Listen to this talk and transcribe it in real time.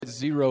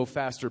zero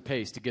faster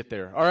pace to get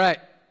there. All right.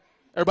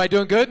 Everybody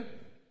doing good?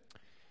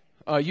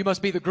 You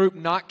must be the group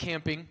not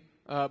camping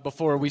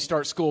before we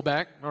start school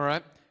back. All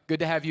right.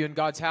 Good to have you in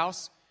God's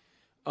house.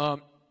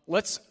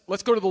 Let's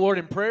go to the Lord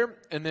in prayer,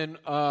 and then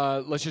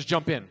let's just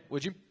jump in,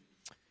 would you?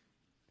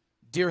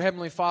 Dear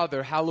Heavenly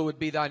Father, hallowed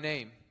be thy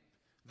name.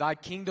 Thy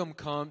kingdom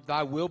come,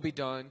 thy will be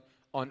done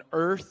on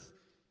earth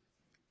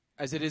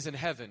as it is in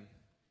heaven.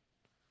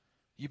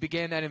 You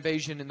began that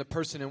invasion in the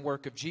person and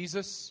work of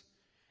Jesus.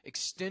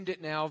 Extend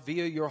it now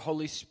via your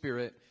Holy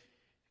Spirit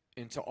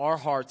into our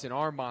hearts and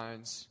our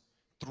minds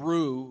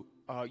through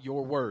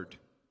your word.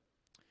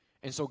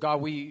 And so,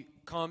 God, we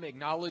come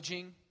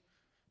acknowledging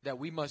that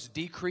we must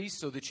decrease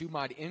so that you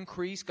might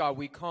increase. God,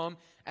 we come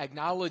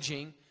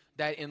acknowledging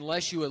that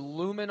unless you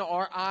illumine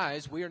our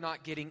eyes, we are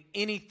not getting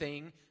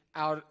anything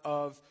out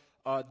of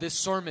this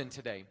sermon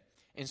today.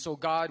 And so,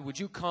 God, would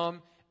you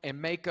come and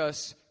make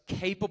us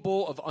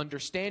capable of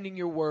understanding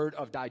your word,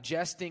 of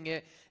digesting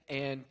it,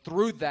 and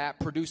through that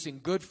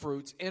producing good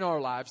fruits in our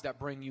lives that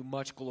bring you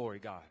much glory,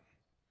 God.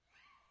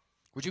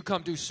 Would you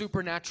come do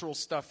supernatural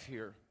stuff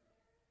here?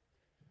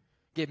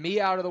 Get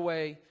me out of the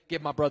way,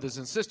 get my brothers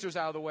and sisters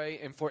out of the way,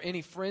 and for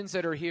any friends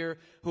that are here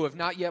who have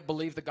not yet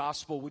believed the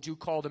gospel, would you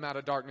call them out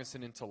of darkness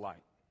and into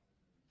light?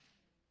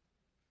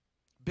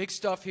 Big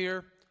stuff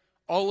here,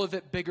 all of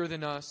it bigger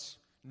than us,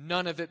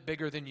 none of it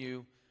bigger than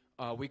you.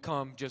 We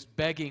come just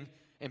begging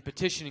and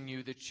petitioning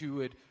you that you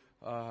would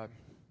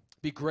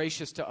be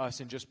gracious to us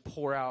and just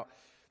pour out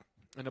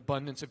an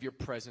abundance of your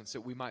presence,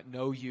 that we might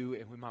know you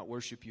and we might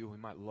worship you and we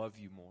might love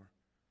you more.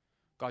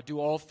 God, do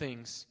all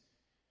things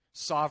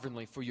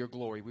sovereignly for your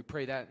glory. We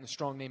pray that in the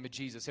strong name of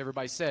Jesus.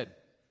 Everybody said,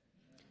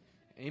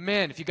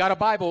 amen. If you got a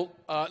Bible,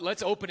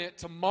 let's open it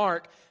to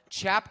Mark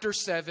chapter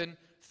 7,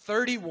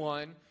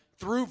 31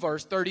 through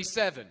verse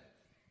 37.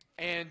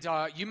 And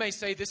you may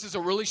say this is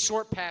a really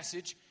short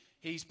passage.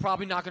 He's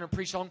probably not going to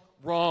preach on.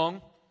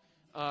 Wrong.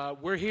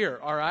 We're here,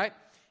 all right?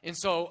 And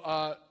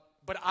so,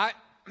 but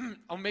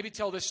I'll maybe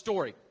tell this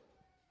story.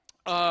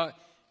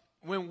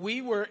 When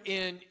we were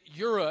in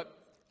Europe,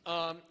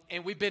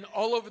 and we've been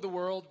all over the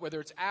world, whether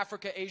it's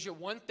Africa, Asia,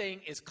 one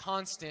thing is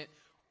constant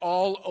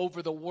all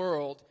over the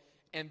world,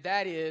 and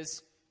that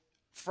is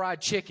fried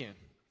chicken.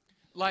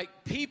 Like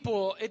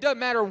people, it doesn't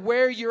matter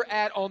where you're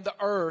at on the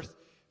earth,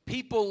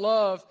 people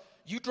love,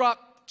 you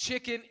drop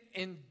chicken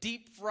in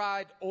deep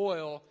fried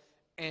oil,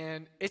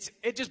 and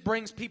it just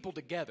brings people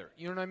together.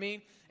 You know what I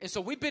mean? And so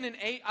we've been in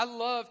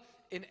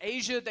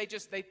Asia,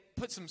 they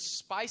put some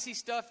spicy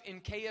stuff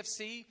in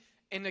KFC,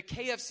 and the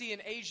KFC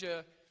in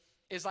Asia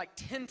is like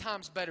 10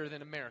 times better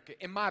than America,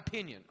 in my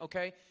opinion,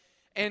 okay?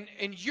 And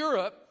in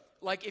Europe,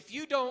 like if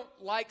you don't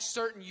like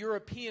certain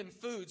European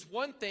foods,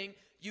 one thing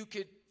you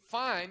could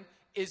find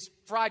is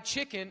fried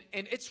chicken,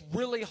 and it's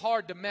really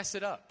hard to mess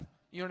it up.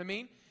 You know what I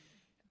mean?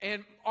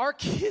 And our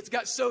kids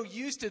got so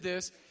used to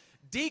this.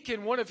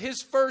 Deacon, one of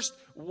his first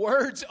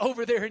words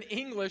over there in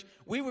English,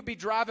 we would be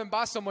driving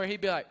by somewhere,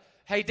 he'd be like,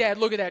 hey, Dad,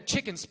 look at that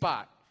chicken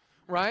spot,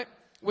 right?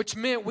 Which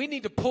meant we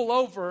need to pull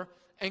over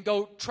and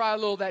go try a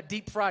little of that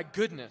deep fried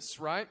goodness,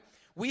 right?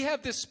 We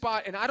have this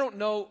spot, and I don't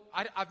know,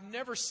 I've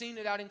never seen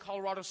it out in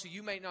Colorado, so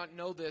you may not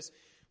know this,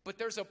 but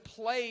there's a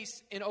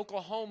place in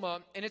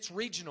Oklahoma, and it's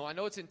regional. I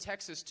know it's in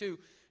Texas too.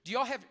 Do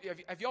y'all have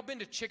y'all been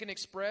to Chicken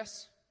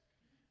Express?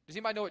 Does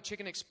anybody know what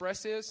Chicken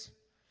Express is?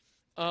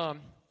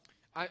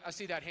 I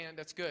see that hand.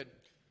 That's good.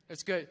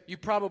 That's good. You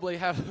probably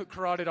have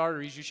carotid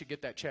arteries. You should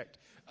get that checked.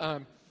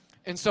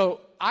 And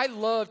so I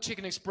love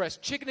Chicken Express.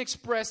 Chicken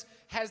Express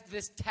has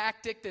this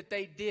tactic that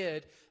they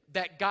did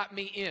that got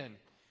me in.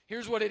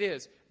 Here's what it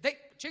is.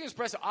 Chicken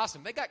Express is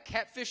awesome. They got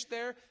catfish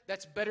there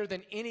that's better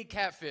than any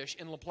catfish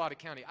in La Plata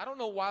County. I don't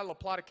know why La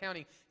Plata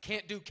County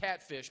can't do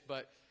catfish,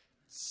 but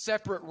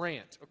separate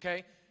rant,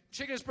 okay?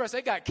 Chicken Express,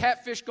 they got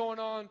catfish going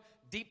on,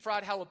 deep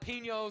fried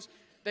jalapenos.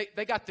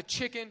 They got the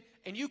chicken,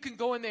 and you can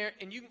go in there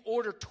and you can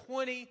order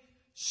 20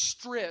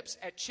 strips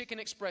at Chicken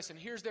Express, and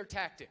here's their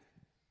tactic.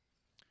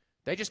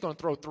 They're just going to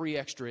throw 3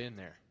 extra in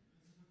there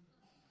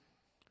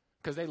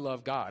because they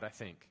love God, I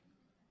think.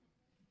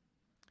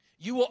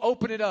 You will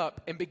open it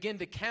up and begin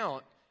to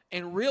count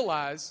and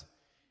realize,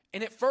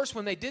 and at first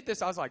when they did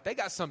this, I was like, they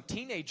got some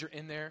teenager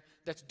in there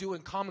that's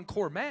doing Common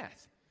Core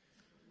math.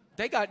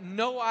 They got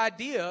no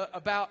idea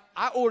about,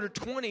 I ordered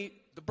 20,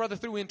 the brother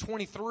threw in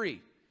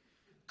 23.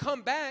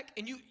 Come back,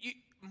 and you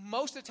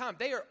most of the time,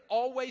 they are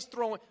always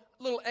throwing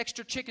a little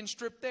extra chicken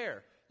strip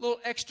there, a little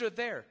extra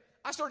there.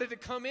 I started to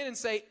come in and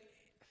say,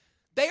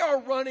 they are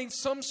running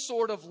some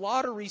sort of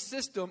lottery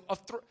system of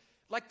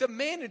like the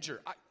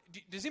manager.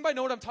 Does anybody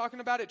know what I'm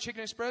talking about at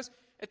Chicken Express?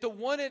 At the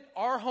one at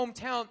our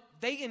hometown,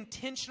 they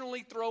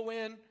intentionally throw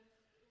in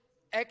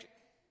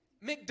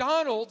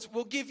McDonald's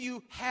will give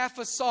you half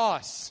a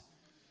sauce.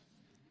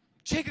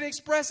 Chicken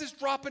Express is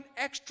dropping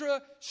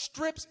extra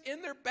strips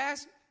in their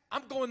basket.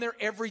 I'm going there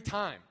every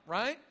time,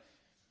 right?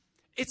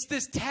 It's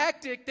this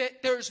tactic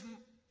that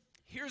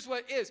here's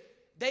what it is.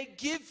 They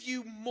give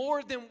you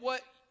more than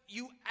what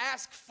you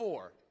ask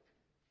for.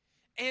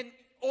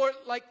 Or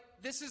like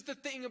this is the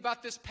thing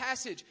about this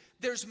passage.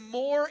 There's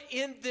more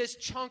in this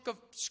chunk of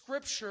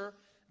Scripture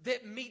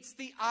that meets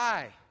the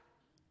eye.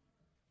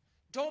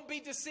 Don't be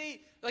deceived.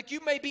 Like, you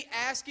may be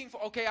asking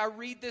for, okay, I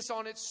read this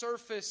on its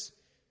surface,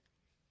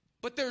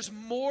 but there's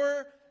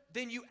more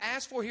than you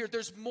asked for here.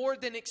 There's more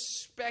than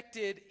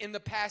expected in the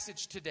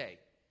passage today.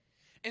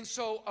 And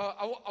so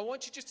I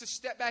want you just to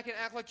step back and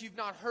act like you've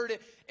not heard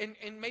it,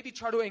 and maybe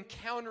try to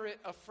encounter it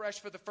afresh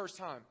for the first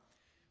time.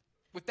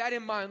 With that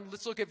in mind,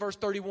 let's look at verse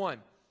 31.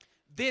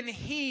 Then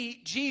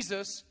he,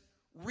 Jesus,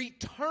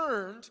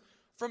 returned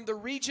from the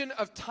region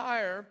of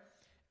Tyre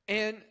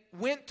and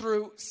went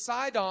through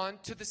Sidon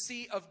to the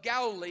Sea of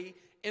Galilee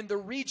in the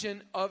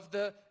region of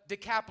the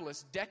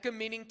Decapolis. Deca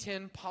meaning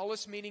 10,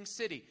 polis meaning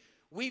city.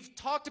 We've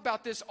talked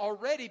about this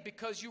already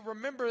because you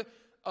remember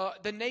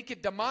the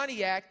naked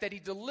demoniac that he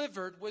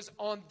delivered was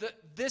on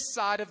this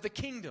side of the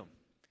kingdom.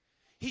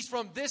 He's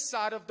from this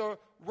side of the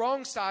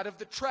wrong side of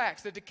the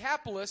tracks. The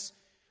Decapolis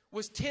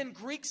was 10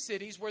 Greek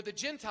cities where the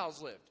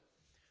Gentiles lived.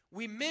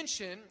 We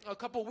mentioned a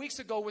couple weeks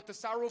ago with the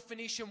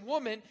Syrophoenician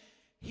woman,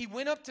 he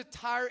went up to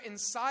Tyre and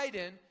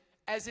Sidon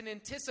as an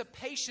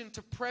anticipation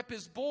to prep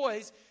his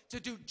boys to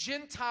do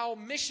Gentile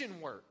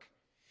mission work.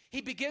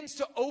 He begins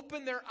to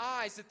open their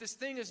eyes that this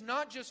thing is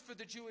not just for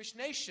the Jewish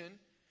nation,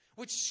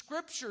 which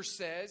Scripture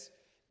says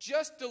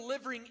just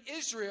delivering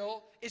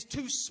Israel is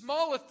too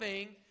small a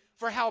thing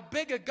for how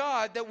big a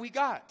God that we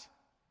got.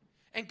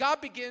 And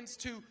God begins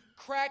to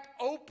crack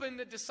open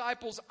the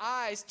disciples'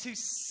 eyes to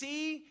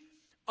see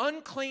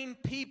unclean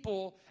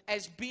people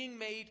as being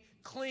made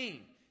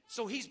clean.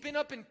 So he's been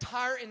up in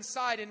Tyre and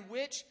Sidon,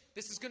 which,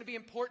 this is going to be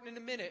important in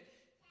a minute,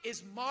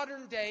 is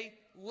modern day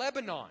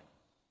Lebanon,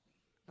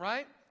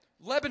 right?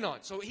 Lebanon.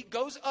 So he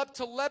goes up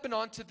to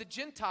Lebanon to the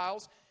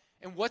Gentiles,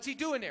 and what's he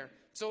doing there?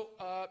 So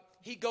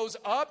he goes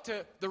up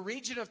to the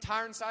region of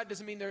Tyre and Sidon,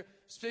 doesn't mean they're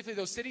specifically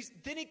those cities.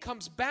 Then he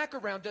comes back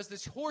around, does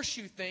this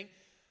horseshoe thing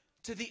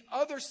to the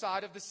other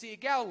side of the Sea of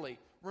Galilee.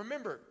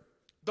 Remember,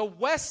 the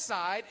west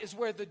side is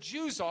where the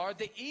Jews are.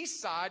 The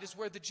east side is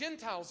where the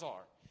Gentiles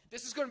are.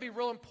 This is going to be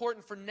real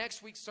important for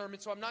next week's sermon,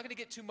 so I'm not going to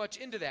get too much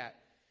into that.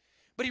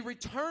 But he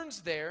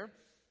returns there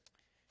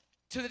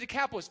to the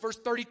Decapolis, verse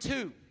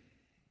 32.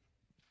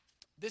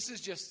 This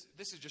is just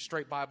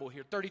straight Bible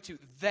here. 32,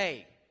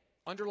 they,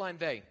 underline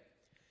they.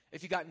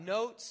 If you got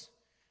notes,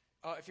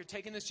 if you're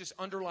taking this, just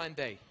underline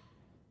they.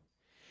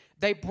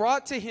 They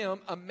brought to him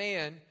a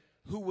man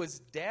who was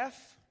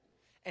deaf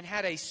and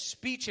had a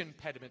speech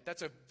impediment.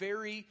 That's a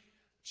very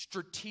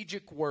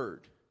strategic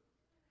word.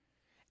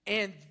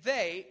 And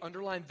they,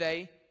 underline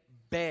they,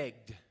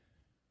 begged.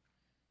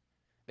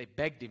 They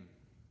begged him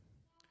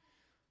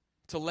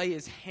to lay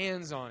his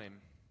hands on him.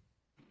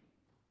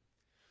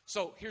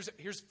 So here's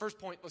the first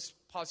point. Let's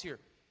pause here.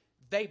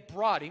 They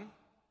brought him.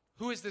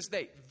 Who is this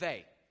they?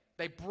 They.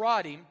 They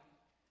brought him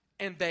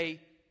and they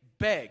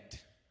begged.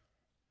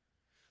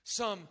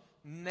 Some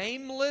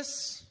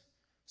nameless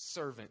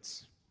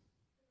servants.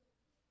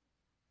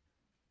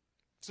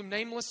 Some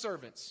nameless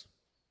servants.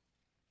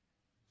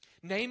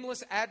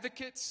 Nameless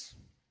advocates.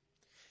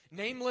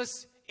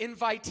 Nameless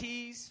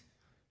invitees.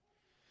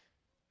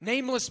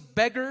 Nameless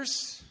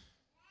beggars.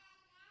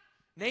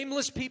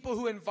 Nameless people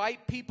who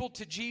invite people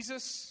to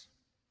Jesus.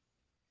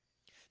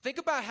 Think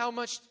about how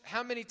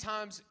many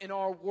times in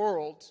our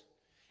world,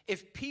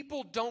 if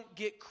people don't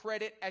get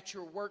credit at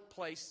your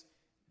workplace,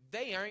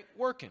 they ain't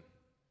working.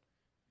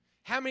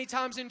 How many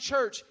times in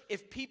church,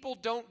 if people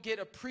don't get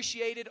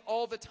appreciated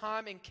all the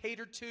time and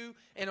catered to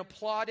and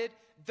applauded,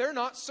 they're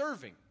not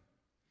serving.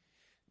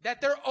 That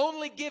they're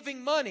only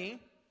giving money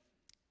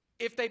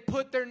if they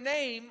put their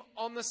name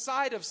on the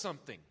side of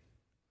something.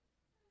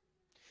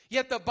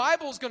 Yet the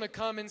Bible's going to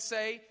come and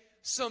say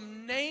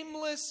some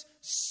nameless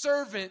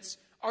servants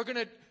are going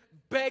to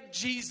beg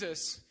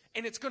Jesus,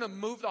 and it's going to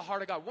move the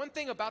heart of God. One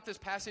thing about this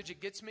passage that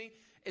gets me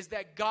is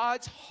that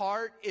God's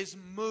heart is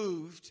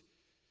moved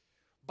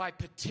by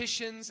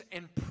petitions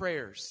and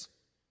prayers.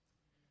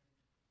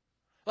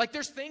 Like,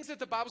 there's things that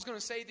the Bible's going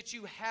to say that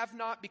you have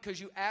not because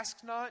you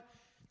ask not.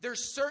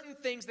 There's certain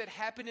things that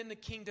happen in the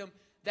kingdom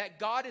that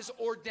God has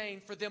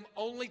ordained for them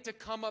only to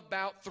come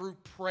about through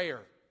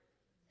prayer.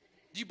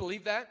 Do you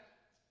believe that?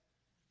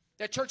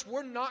 That, church,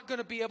 we're not going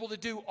to be able to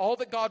do all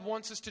that God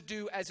wants us to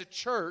do as a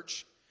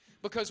church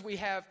because we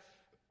have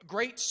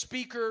great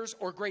speakers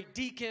or great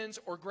deacons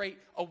or great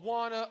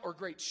awana or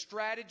great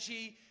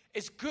strategy.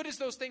 As good as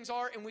those things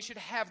are, and we should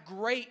have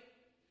great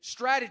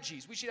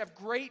strategies. We should have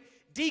great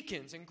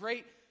deacons and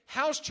great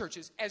house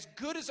churches. As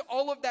good as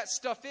all of that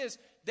stuff is,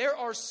 there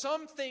are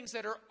some things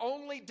that are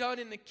only done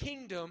in the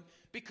kingdom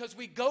because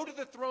we go to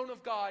the throne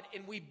of God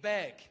and we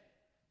beg.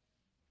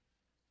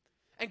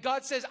 And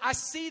God says, I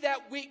see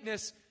that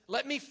weakness.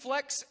 Let me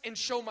flex and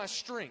show my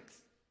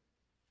strength.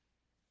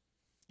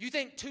 You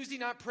think Tuesday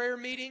night prayer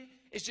meeting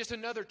is just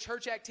another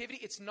church activity?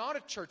 It's not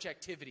a church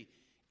activity.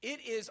 It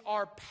is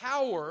our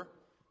power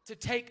to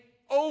take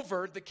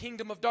over the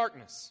kingdom of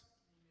darkness.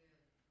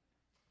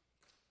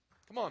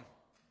 Come on.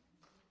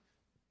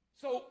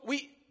 So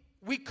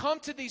we come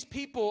to these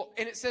people,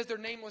 and it says they're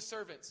nameless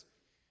servants.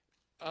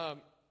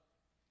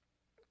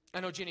 I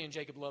know Jenny and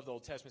Jacob love the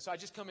Old Testament, so I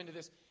just come into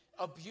this.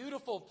 A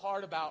beautiful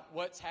part about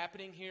what's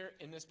happening here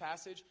in this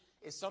passage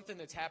is something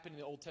that's happened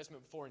in the Old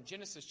Testament before. In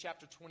Genesis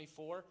chapter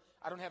 24,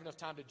 I don't have enough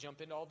time to jump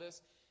into all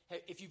this.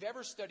 Hey, if you've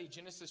ever studied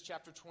Genesis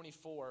chapter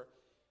 24,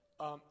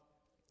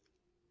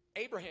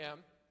 Abraham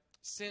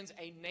sends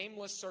a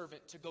nameless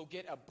servant to go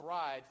get a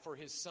bride for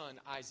his son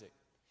Isaac.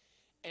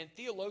 And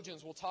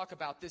theologians will talk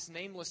about this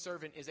nameless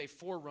servant is a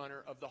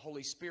forerunner of the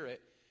Holy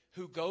Spirit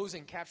who goes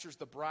and captures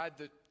the bride,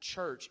 the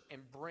church,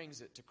 and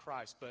brings it to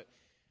Christ. But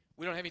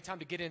we don't have any time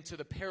to get into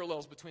the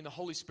parallels between the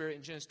Holy Spirit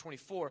and Genesis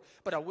 24.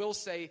 But I will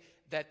say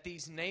that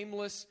these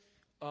nameless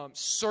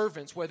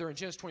servants, whether in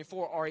Genesis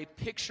 24, are a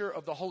picture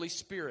of the Holy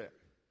Spirit.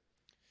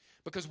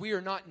 Because we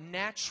are not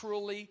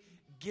naturally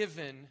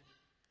given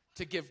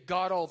to give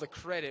God all the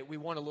credit. We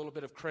want a little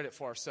bit of credit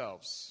for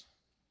ourselves.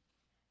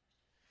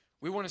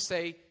 We want to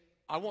say,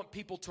 I want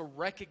people to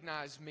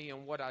recognize me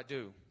and what I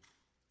do.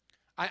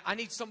 I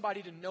need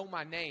somebody to know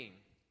my name.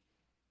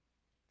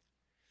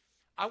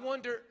 I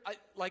wonder,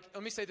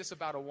 let me say this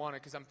about Awana,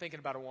 because I'm thinking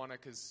about Awana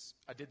because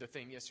I did the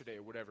thing yesterday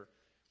or whatever.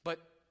 But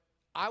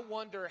I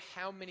wonder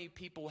how many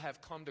people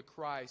have come to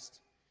Christ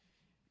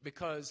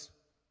because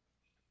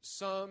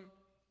some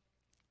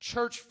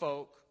church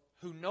folk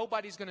who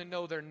nobody's going to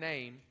know their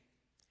name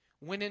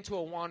went into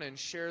Awana and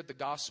shared the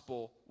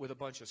gospel with a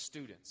bunch of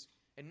students.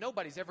 And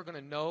nobody's ever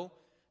going to know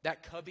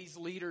that Cubby's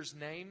leader's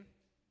name.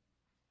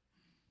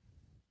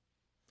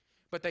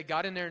 But they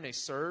got in there and they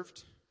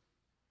served,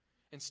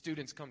 and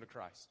students come to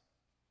Christ.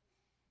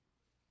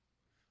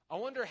 I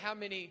wonder how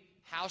many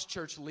house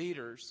church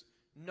leaders,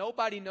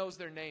 nobody knows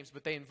their names,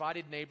 but they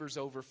invited neighbors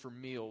over for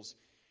meals,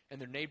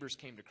 and their neighbors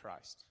came to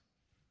Christ.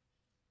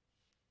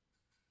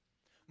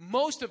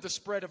 Most of the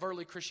spread of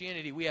early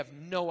Christianity, we have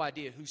no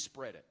idea who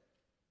spread it.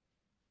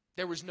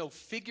 There was no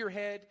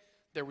figurehead.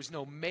 There was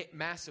no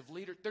massive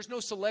leader. There's no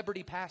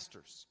celebrity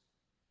pastors.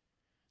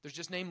 There's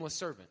just nameless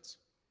servants.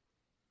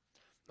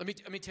 Let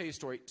me tell you a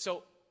story.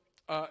 So,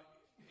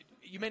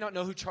 you may not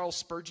know who Charles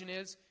Spurgeon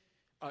is.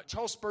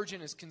 Charles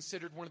Spurgeon is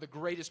considered one of the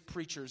greatest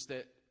preachers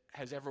that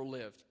has ever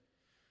lived.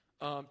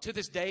 To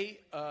this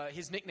day,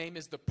 his nickname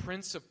is the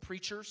Prince of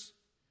Preachers.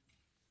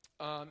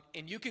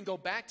 And you can go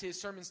back to his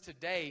sermons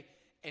today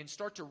and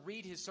start to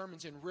read his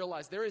sermons and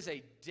realize there is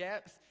a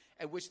depth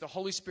at which the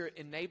Holy Spirit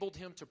enabled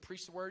him to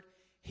preach the word.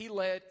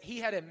 He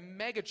had a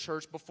mega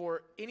church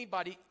before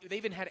anybody, they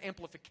even had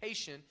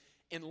amplification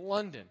in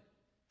London.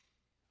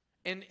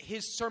 And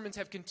his sermons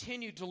have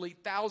continued to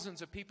lead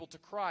thousands of people to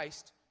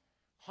Christ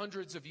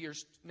hundreds of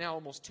years, now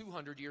almost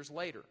 200 years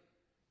later.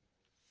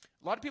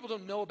 A lot of people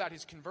don't know about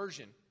his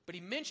conversion, but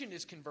he mentioned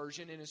his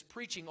conversion in his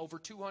preaching over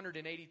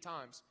 280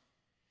 times.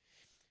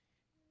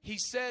 He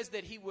says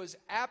that he was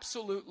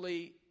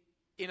absolutely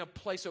in a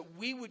place that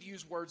we would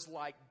use words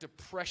like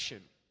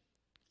depression.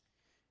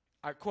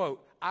 I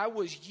quote, I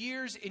was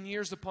years and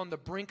years upon the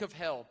brink of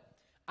hell.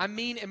 I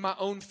mean, in my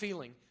own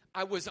feeling.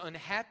 I was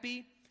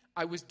unhappy.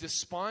 I was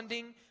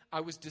desponding. I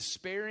was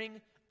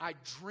despairing. I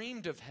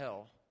dreamed of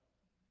hell.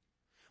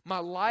 My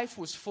life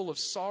was full of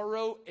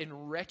sorrow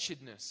and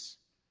wretchedness,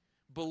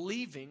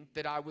 believing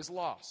that I was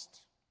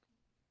lost.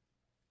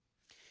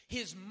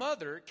 His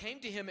mother came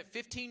to him at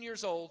 15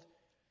 years old,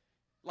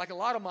 like a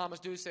lot of mamas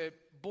do, said,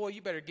 boy,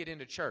 you better get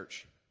into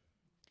church.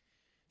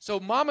 So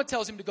mama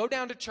tells him to go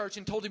down to church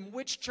and told him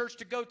which church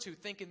to go to,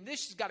 thinking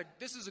this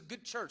is a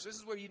good church. This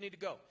is where you need to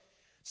go.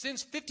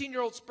 Sends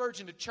 15-year-old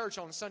Spurgeon to church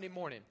on Sunday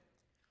morning.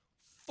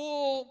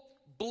 Full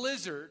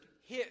blizzard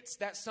hits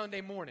that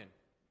Sunday morning.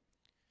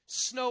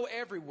 Snow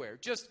everywhere,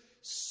 just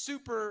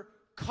super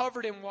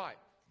covered in white.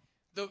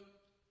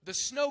 The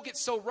snow gets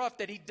so rough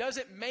that he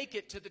doesn't make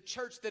it to the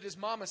church that his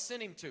mama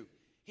sent him to.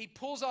 He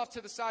pulls off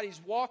to the side,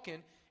 he's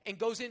walking, and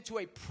goes into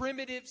a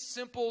primitive,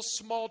 simple,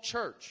 small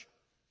church.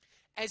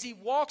 As he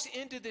walks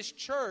into this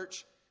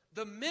church,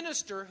 the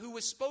minister who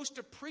was supposed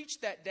to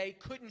preach that day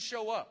couldn't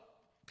show up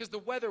because the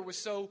weather was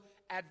so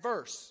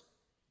adverse.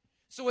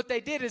 So what they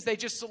did is they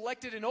just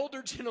selected an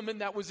older gentleman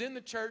that was in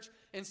the church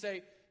and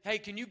say, hey,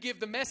 can you give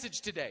the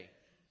message today?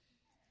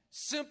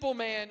 Simple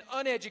man,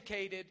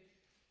 uneducated,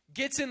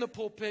 gets in the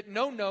pulpit,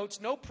 no notes,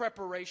 no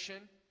preparation,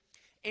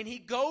 and he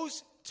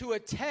goes to a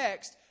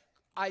text,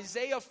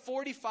 Isaiah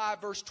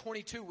 45, verse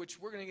 22, which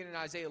we're going to get in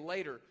Isaiah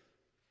later.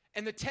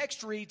 And the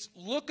text reads,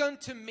 look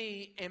unto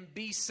me and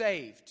be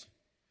saved,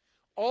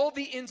 all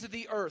the ends of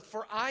the earth,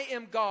 for I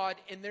am God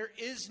and there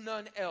is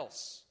none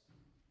else.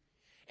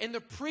 And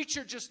the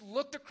preacher just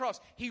looked across.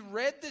 He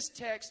read this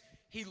text,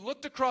 he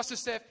looked across the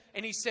staff,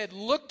 and he said,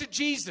 look to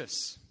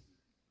Jesus.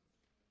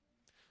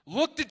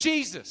 Look to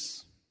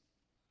Jesus.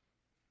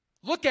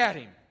 Look at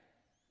him.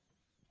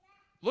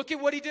 Look at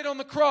what he did on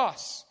the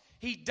cross.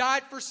 He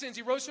died for sins.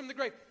 He rose from the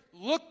grave.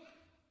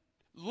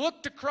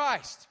 Look to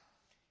Christ.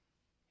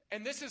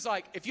 And this is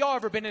like, if y'all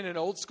ever been in an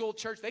old school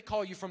church, they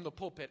call you from the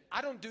pulpit.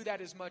 I don't do that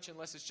as much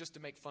unless it's just to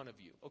make fun of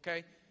you,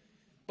 okay?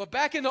 But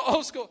back in the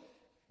old school,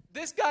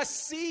 this guy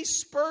sees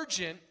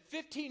Spurgeon,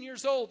 15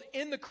 years old,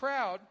 in the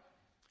crowd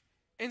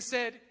and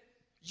said,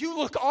 you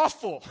look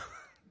awful.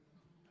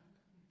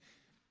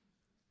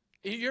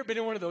 You ever been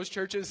in one of those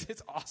churches?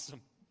 It's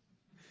awesome.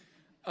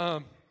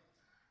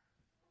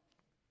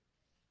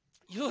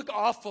 You look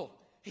awful.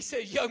 He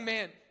said, young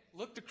man,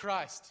 look to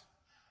Christ.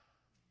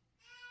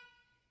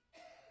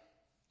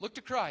 Look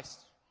to Christ.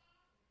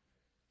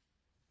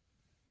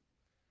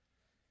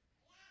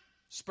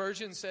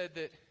 Spurgeon said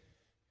that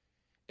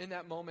in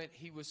that moment,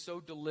 he was so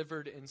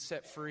delivered and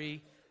set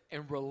free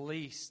and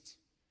released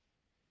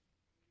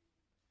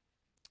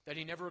that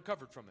he never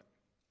recovered from it.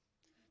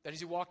 That as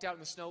he walked out in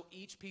the snow,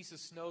 each piece of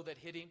snow that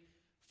hit him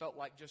felt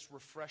like just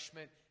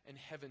refreshment and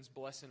heaven's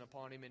blessing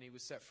upon him, and he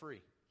was set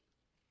free.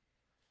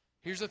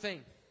 Here's the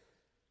thing.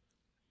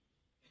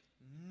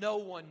 No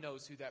one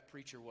knows who that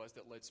preacher was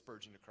that led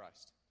Spurgeon to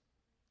Christ.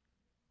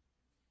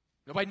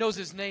 Nobody knows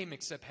his name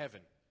except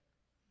heaven.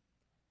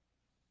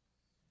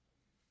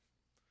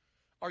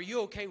 Are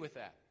you okay with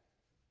that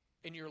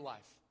in your life?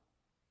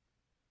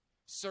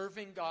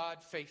 Serving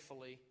God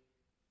faithfully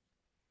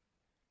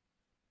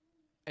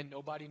and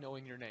nobody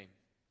knowing your name.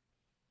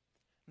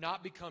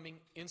 Not becoming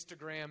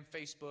Instagram,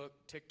 Facebook,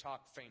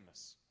 TikTok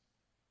famous.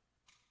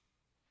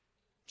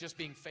 Just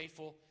being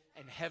faithful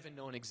and heaven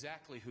knowing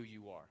exactly who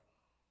you are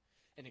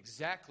and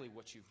exactly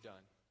what you've done.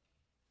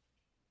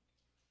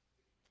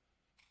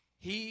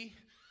 He,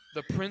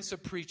 the Prince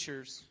of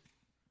Preachers,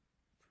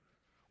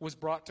 was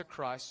brought to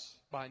Christ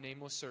by a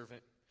nameless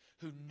servant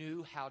who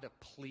knew how to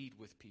plead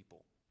with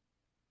people.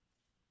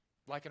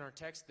 Like in our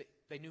text,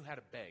 they knew how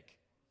to beg.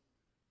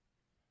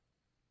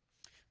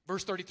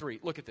 Verse 33,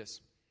 look at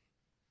this.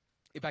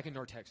 Get back into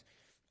our text.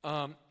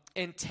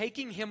 And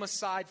taking him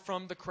aside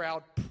from the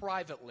crowd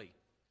privately.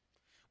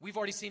 We've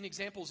already seen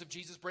examples of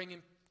Jesus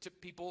bringing to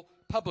people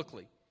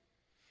publicly.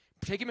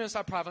 Taking him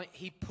aside privately,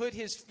 he put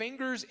his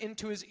fingers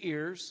into his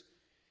ears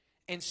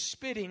and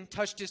spitting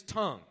touched his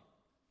tongue.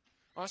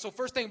 All right, so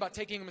first thing about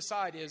taking him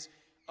aside is,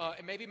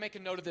 and maybe make a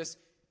note of this,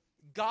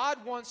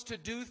 God wants to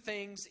do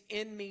things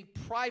in me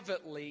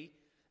privately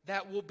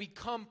that will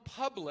become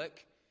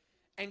public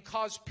and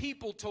cause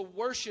people to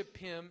worship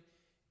him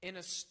in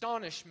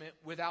astonishment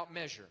without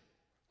measure.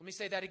 Let me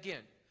say that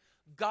again.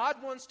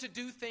 God wants to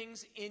do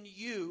things in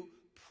you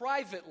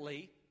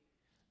privately,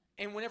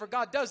 and whenever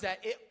God does that,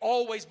 it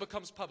always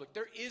becomes public.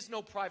 There is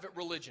no private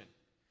religion.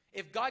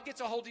 If God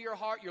gets a hold of your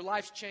heart, your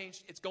life's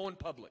changed, it's going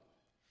public.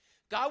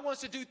 God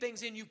wants to do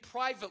things in you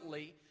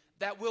privately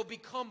that will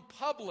become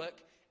public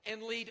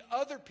and lead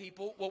other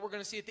people, what we're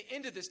going to see at the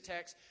end of this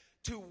text,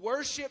 to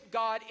worship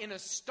God in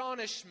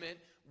astonishment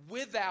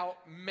without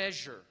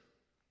measure.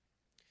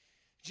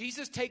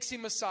 Jesus takes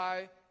him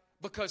aside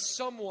because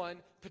someone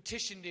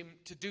petitioned him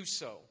to do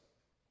so.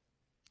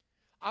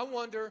 I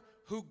wonder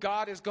who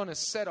God is going to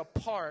set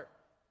apart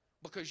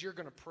because you're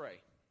going to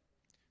pray,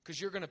 because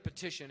you're going to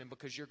petition, and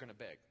because you're going to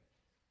beg.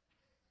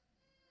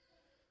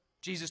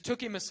 Jesus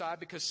took him aside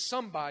because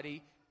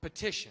somebody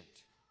petitioned.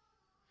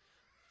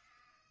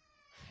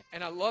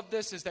 And I love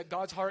this, is that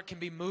God's heart can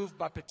be moved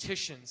by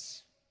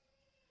petitions,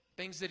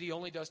 things that he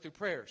only does through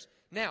prayers.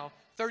 Now,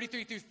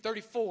 33 through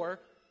 34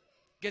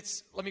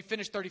 let me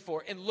finish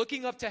 34. And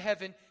looking up to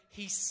heaven,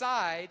 he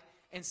sighed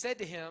and said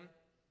to him,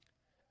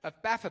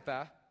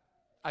 Ephphatha.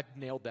 I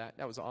nailed that.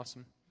 That was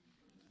awesome.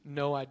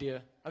 No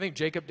idea. I think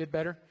Jacob did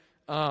better.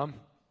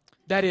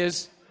 That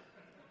is,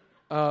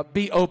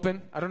 be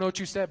open. I don't know what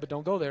you said, but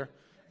don't go there.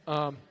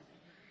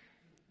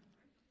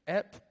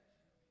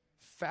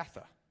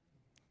 Ephphatha.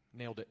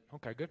 Nailed it.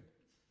 Okay, good.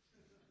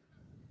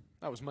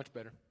 That was much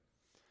better.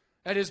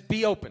 That is,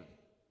 be open.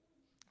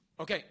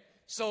 Okay,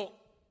 so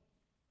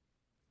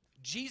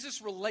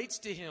Jesus relates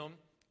to him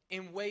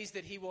in ways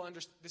that he will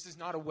understand. This is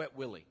not a wet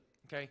willy,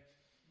 okay?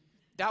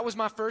 That was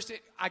my first,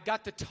 I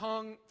got the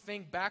tongue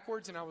thing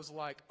backwards, and I was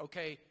like,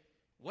 okay,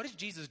 what is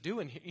Jesus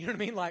doing here? You know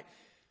what I mean? Like,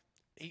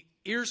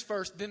 ears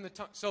first, then the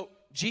tongue. So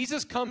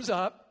Jesus comes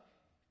up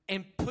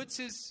and puts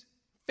his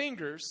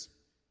fingers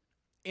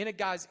in a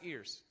guy's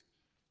ears.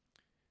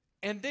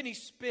 And then he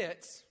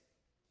spits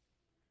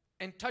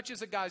and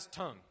touches a guy's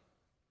tongue.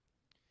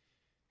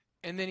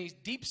 And then he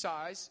deep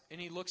sighs and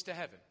he looks to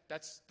heaven.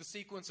 That's the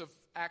sequence of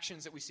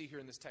actions that we see here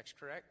in this text,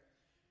 correct?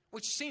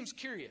 Which seems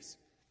curious.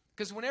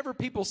 Because whenever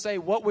people say,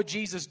 what would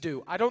Jesus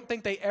do? I don't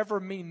think they ever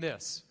mean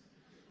this.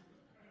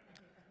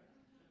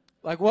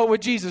 Like, what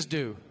would Jesus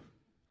do?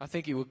 I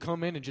think he would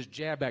come in and just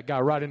jab that guy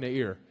right in the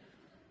ear.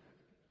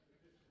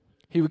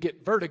 He would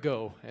get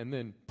vertigo and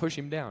then push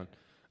him down.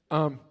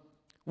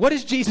 What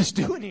is Jesus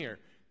doing here?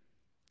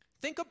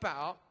 Think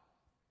about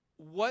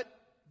what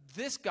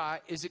this guy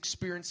is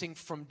experiencing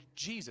from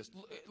Jesus.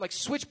 Like,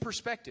 switch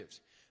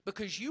perspectives.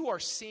 Because you are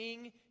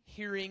seeing,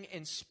 hearing,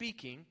 and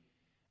speaking,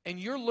 and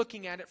you're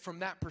looking at it from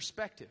that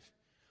perspective.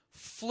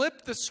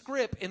 Flip the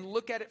script and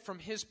look at it from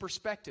his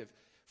perspective.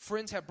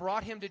 Friends have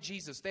brought him to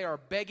Jesus. They are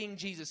begging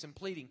Jesus and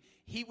pleading.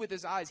 He, with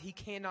his eyes, he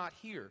cannot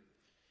hear.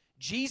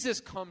 Jesus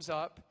comes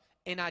up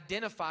and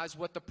identifies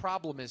what the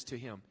problem is to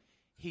him.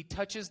 He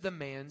touches the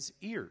man's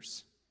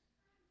ears.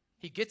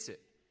 He gets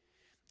it.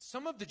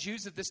 Some of the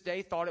Jews of this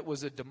day thought it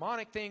was a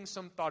demonic thing.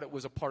 Some thought it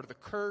was a part of the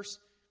curse.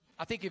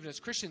 I think even as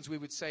Christians we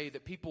would say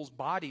that people's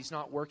bodies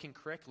not working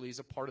correctly is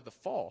a part of the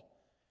fall.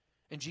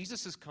 And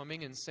Jesus is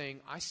coming and saying,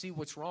 I see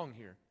what's wrong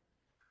here.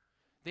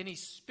 Then he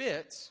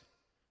spits,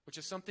 which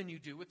is something you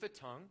do with the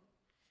tongue,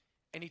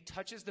 and he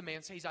touches the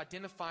man. So he's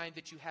identifying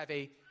that you have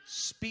a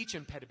speech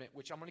impediment,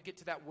 which I'm going to get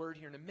to that word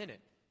here in a minute.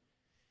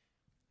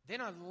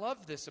 Then I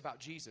love this about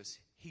Jesus.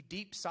 He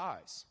deep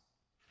sighs.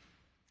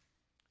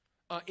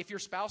 If your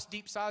spouse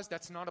deep sighs,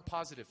 that's not a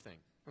positive thing,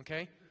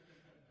 okay?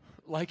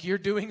 Like you're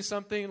doing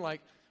something,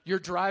 like you're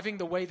driving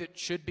the way that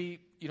should be,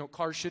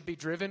 cars should be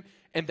driven,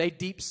 and they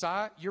deep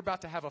sigh, you're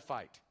about to have a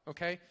fight,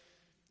 okay?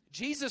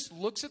 Jesus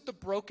looks at the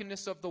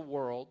brokenness of the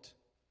world,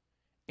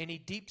 and he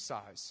deep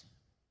sighs.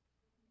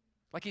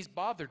 Like he's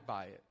bothered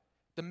by it.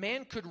 The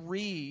man could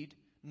read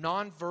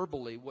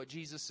non-verbally what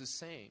Jesus is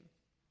saying.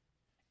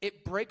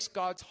 It breaks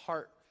God's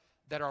heart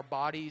that our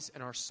bodies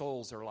and our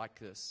souls are like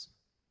this.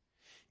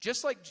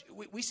 Just like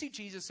we see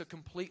Jesus a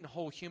complete and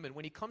whole human.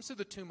 When he comes to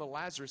the tomb of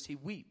Lazarus, he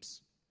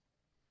weeps.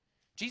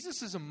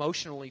 Jesus is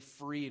emotionally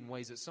free in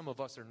ways that some of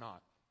us are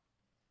not.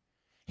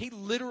 He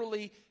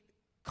literally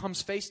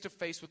comes face to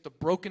face with the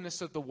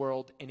brokenness of the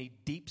world, and he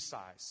deep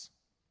sighs.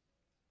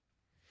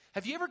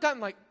 Have you ever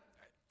gotten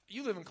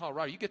you live in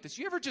Colorado, you get this.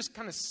 You ever just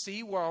kind of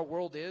see where our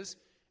world is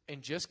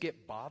and just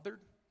get bothered?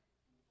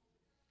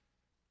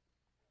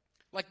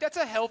 Like that's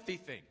a healthy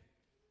thing.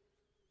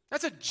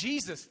 That's a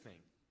Jesus thing.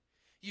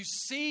 You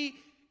see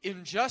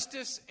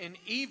injustice and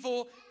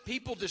evil,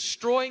 people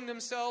destroying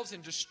themselves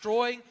and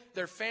destroying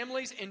their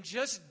families, and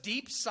just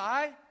deep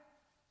sigh?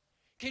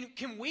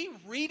 Can we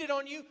read it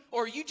on you?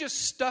 Or are you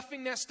just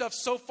stuffing that stuff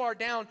so far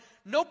down,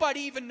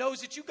 nobody even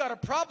knows that you got a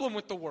problem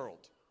with the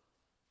world?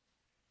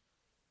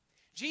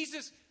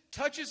 Jesus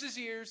touches his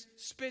ears,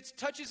 spits,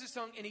 touches his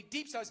tongue, and he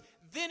deep sighs.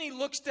 Then he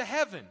looks to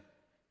heaven.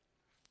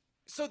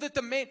 So that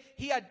the man,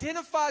 he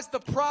identifies the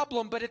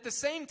problem, but at the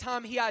same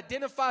time, he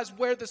identifies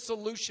where the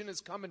solution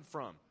is coming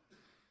from.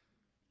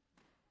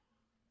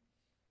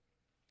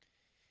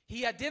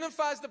 He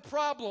identifies the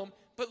problem,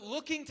 but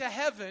looking to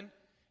heaven,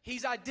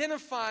 he's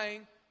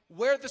identifying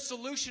where the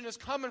solution is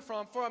coming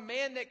from for a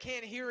man that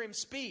can't hear him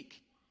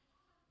speak.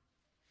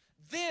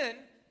 Then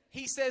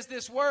he says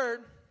this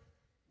word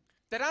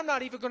that I'm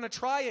not even going to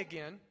try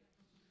again,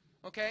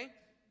 okay?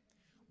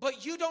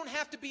 But you don't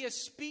have to be a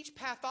speech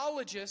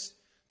pathologist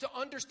to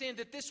understand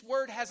that this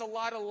word has a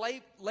lot of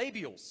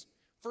labials.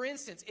 For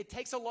instance, it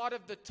takes a lot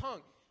of the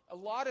tongue. A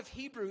lot of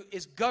Hebrew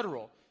is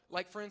guttural.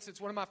 Like, for instance,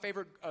 one of my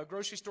favorite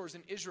grocery stores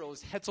in Israel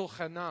is Hetzel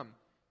Hanam.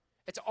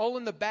 It's all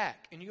in the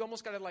back, and you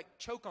almost got to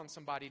choke on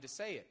somebody to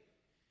say it.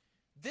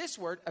 This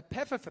word,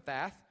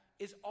 epiphathath,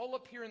 is all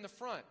up here in the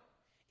front.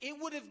 It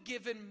would have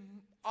given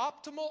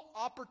optimal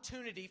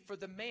opportunity for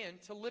the man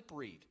to lip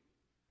read.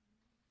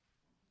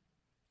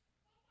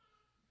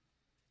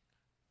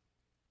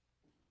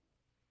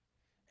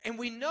 And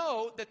we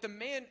know that the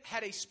man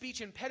had a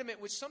speech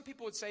impediment, which some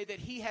people would say that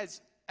he has,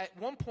 at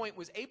one point,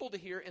 was able to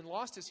hear and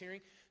lost his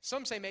hearing.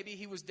 Some say maybe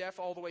he was deaf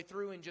all the way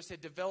through and just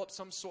had developed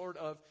some sort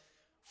of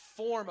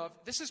form of,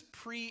 this is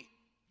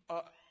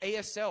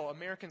pre-ASL,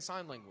 American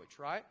Sign Language,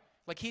 right?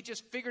 Like he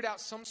just figured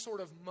out some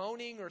sort of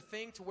moaning or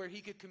thing to where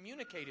he could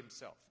communicate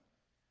himself.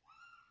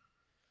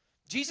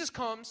 Jesus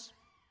comes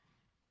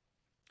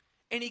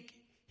and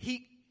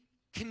he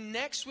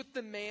connects with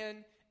the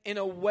man in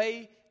a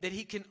way that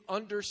he can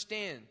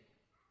understand.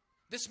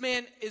 This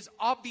man is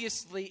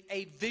obviously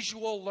a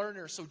visual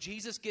learner, so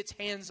Jesus gets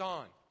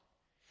hands-on.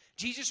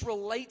 Jesus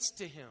relates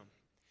to him.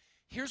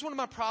 Here's one of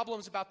my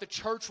problems about the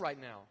church right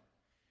now.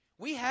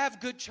 We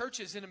have good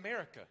churches in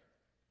America.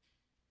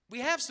 We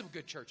have some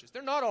good churches.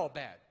 They're not all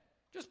bad,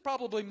 just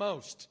probably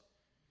most.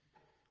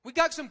 We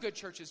got some good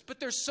churches, but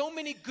there's so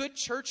many good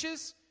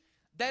churches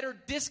that are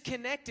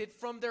disconnected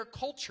from their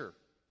culture.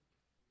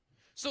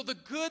 So the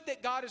good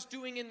that God is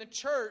doing in the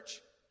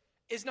church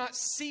is not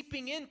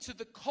seeping into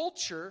the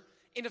culture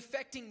and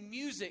affecting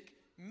music,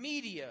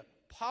 media,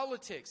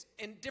 politics,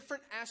 and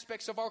different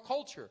aspects of our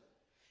culture.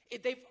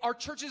 Our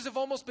churches have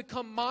almost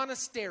become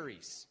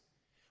monasteries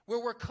where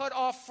we're cut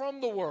off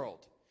from the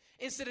world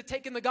instead of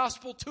taking the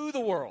gospel to the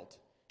world.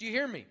 Do you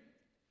hear me?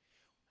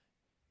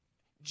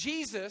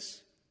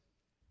 Jesus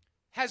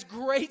has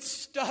great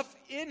stuff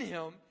in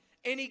him,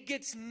 and he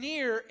gets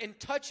near and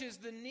touches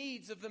the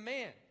needs of the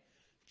man.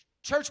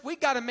 Church, we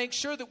got to make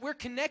sure that we're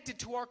connected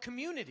to our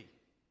community.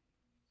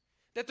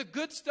 That the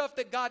good stuff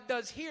that God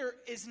does here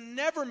is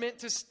never meant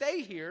to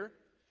stay here,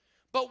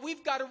 but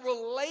we've got to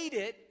relate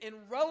it in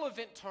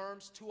relevant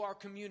terms to our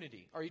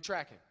community. Are you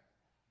tracking?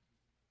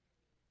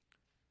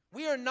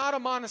 We are not a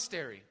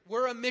monastery.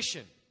 We're a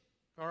mission.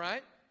 All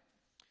right?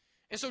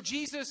 And so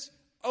Jesus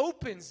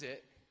opens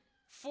it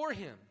for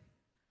him.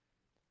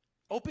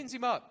 Opens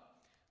him up.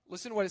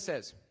 Listen to what it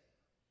says.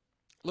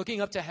 Looking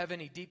up to heaven,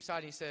 he deep sighed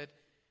and he said,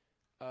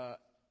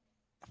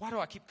 why do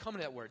I keep coming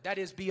to that word? That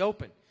is, be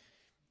open.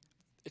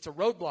 It's a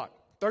roadblock.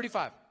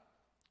 35.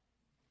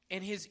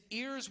 And his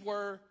ears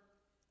were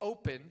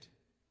opened,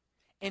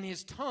 and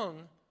his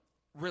tongue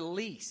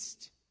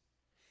released.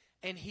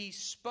 And he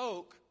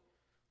spoke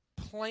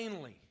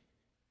plainly.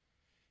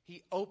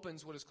 He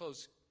opens what is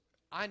closed.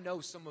 I know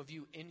some of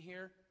you in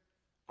here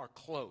are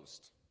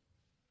closed.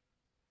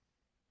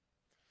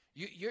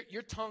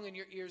 Your tongue and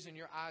your ears and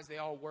your eyes, they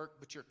all work,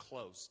 but you're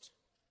closed.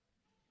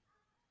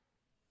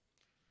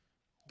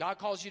 God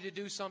calls you to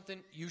do something,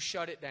 you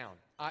shut it down.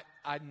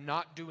 I'm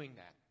not doing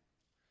that.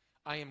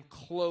 I am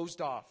closed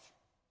off.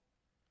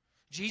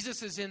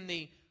 Jesus is in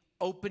the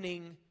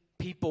opening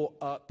people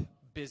up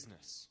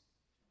business.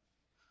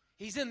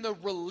 He's in the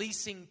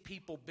releasing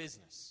people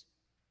business.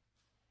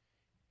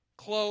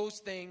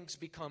 Closed things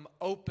become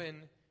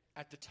open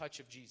at the touch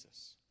of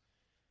Jesus.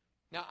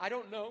 Now, I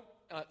don't know.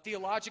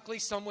 Theologically,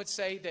 some would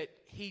say that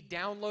he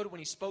downloaded, when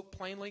he spoke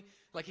plainly,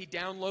 like he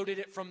downloaded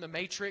it from the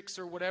Matrix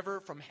or whatever,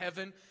 from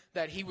heaven,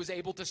 that he was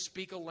able to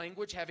speak a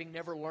language, having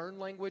never learned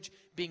language,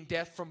 being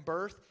deaf from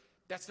birth.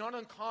 That's not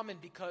uncommon,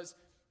 because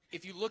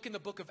if you look in the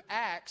book of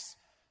Acts,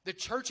 the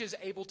church is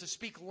able to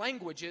speak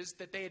languages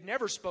that they had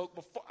never spoke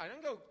before. I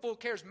don't go full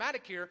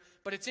charismatic here,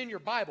 but it's in your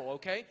Bible,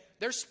 okay?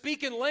 They're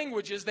speaking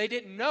languages they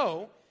didn't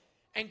know,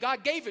 and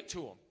God gave it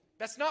to them.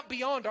 That's not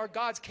beyond our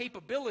God's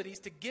capabilities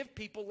to give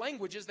people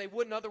languages they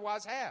wouldn't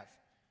otherwise have.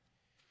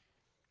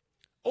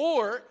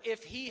 Or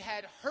if he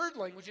had heard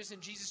languages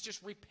and Jesus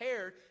just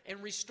repaired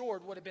and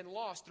restored what had been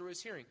lost through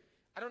his hearing.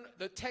 I don't know,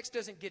 the text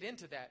doesn't get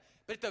into that.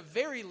 But at the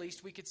very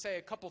least, we could say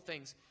a couple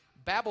things.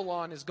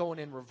 Babylon is going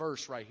in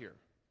reverse right here.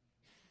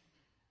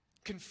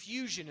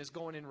 Confusion is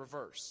going in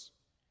reverse.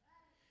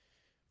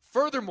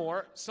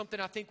 Furthermore, something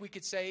I think we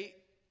could say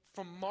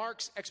from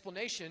Mark's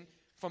explanation,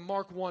 from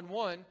Mark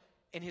 1:1,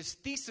 and his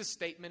thesis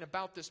statement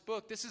about this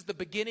book, this is the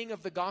beginning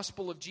of the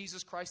gospel of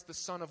Jesus Christ, the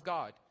Son of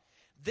God.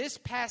 This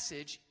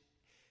passage,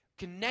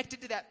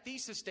 connected to that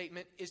thesis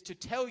statement, is to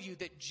tell you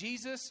that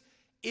Jesus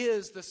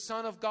is the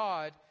Son of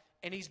God,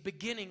 and he's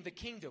beginning the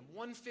kingdom.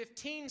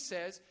 1:15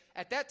 says,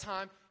 at that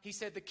time, he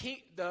said,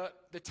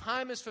 the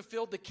time is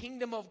fulfilled, the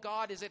kingdom of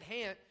God is at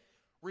hand.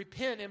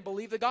 Repent and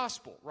believe the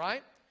gospel,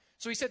 right?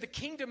 So he said the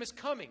kingdom is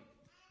coming.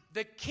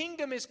 The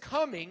kingdom is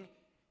coming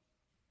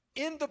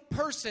in the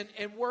person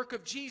and work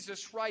of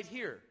Jesus right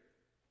here.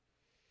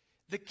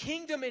 The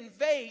kingdom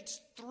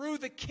invades through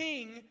the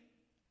king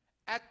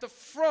at the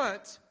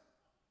front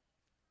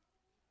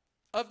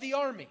of the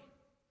army.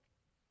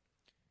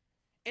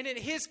 And in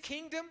his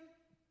kingdom,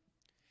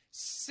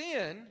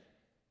 sin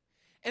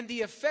and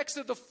the effects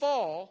of the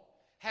fall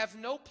have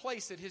no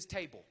place at his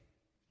table.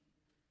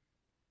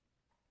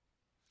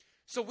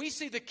 So we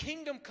see the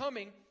kingdom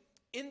coming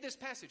in this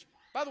passage.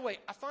 By the way,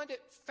 I find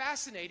it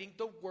fascinating,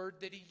 the word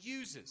that he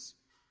uses.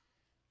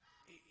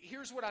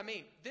 Here's what I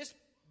mean.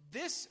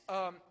 This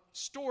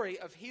story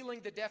of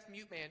healing the deaf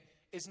mute man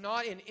is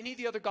not in any of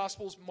the other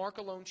Gospels. Mark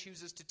alone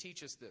chooses to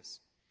teach us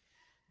this.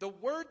 The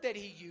word that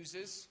he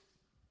uses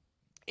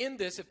in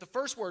this, if the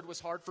first word was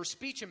hard for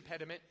speech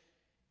impediment,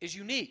 is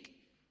unique.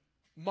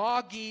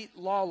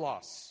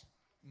 Magilalos.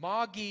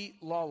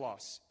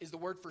 Magilalos is the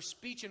word for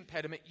speech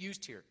impediment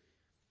used here.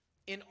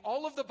 In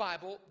all of the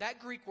Bible, that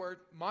Greek word,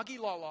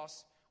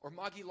 magilalos, or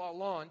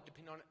magilalon,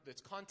 depending on its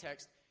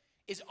context,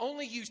 is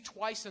only used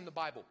twice in the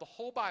Bible. The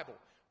whole Bible.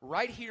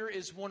 Right here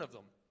is one of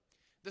them.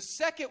 The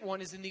second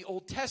one is in the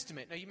Old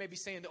Testament. Now, you may be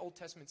saying the Old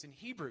Testament's in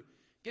Hebrew.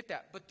 Get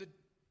that. But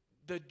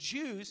the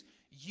Jews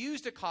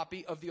used a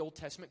copy of the Old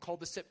Testament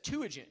called the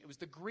Septuagint. It was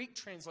the Greek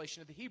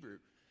translation of the Hebrew.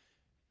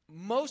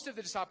 Most of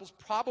the disciples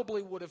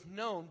probably would have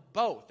known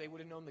both. They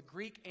would have known the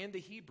Greek and the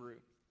Hebrew.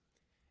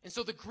 And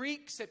so the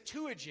Greek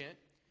Septuagint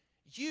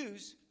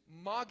use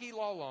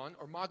magilalon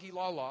or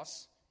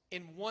magilalos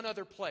in one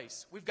other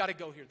place. We've got to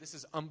go here. This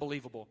is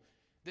unbelievable.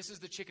 This is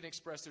the Chicken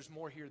Express. There's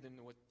more here than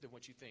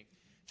what you think.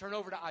 Turn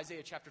over to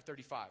Isaiah chapter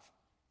 35.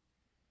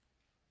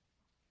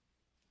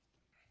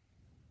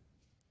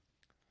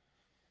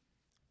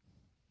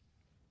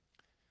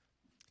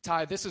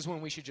 Ty, this is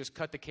when we should just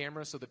cut the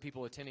camera so that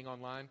people attending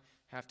online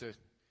have to.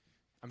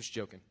 I'm just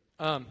joking.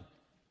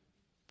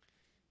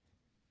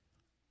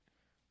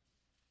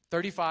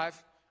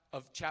 35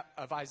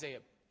 of Isaiah.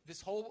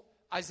 This whole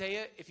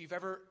Isaiah, if you've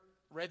ever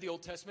read the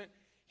Old Testament,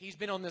 he's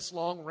been on this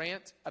long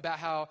rant about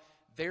how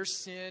their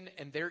sin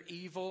and their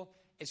evil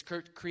is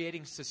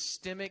creating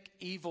systemic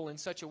evil in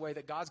such a way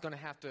that God's going to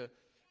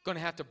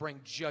have to bring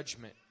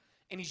judgment.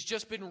 And he's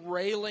just been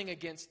railing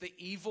against the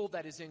evil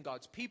that is in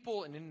God's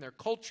people and in their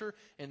culture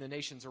and the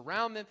nations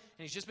around them.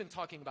 And he's just been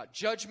talking about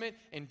judgment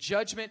and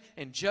judgment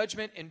and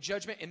judgment and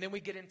judgment. And then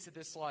we get into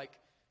this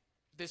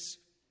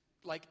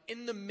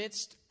in the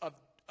midst of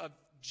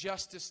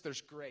justice,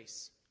 there's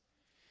grace.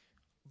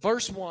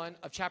 Verse 1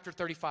 of chapter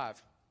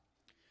 35.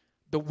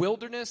 The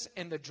wilderness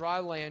and the dry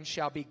land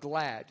shall be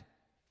glad.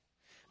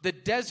 The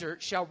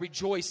desert shall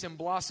rejoice and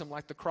blossom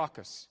like the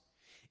crocus.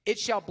 It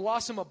shall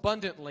blossom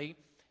abundantly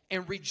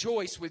and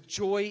rejoice with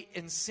joy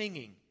and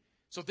singing.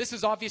 So this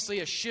is obviously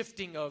a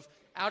shifting of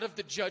out of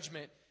the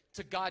judgment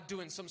to God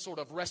doing some sort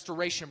of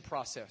restoration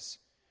process.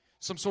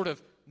 Some sort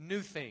of new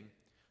thing.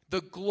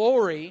 The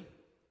glory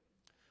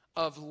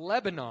of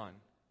Lebanon.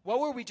 What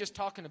were we just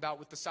talking about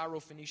with the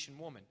Syrophoenician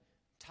woman?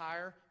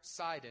 Tyre,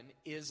 Sidon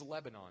is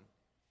Lebanon.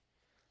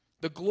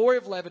 The glory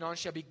of Lebanon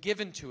shall be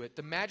given to it,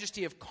 the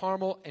majesty of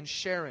Carmel and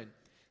Sharon.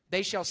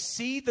 They shall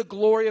see the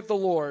glory of the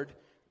Lord,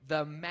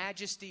 the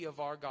majesty of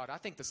our God. I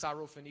think the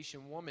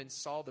Syrophoenician woman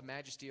saw the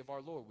majesty of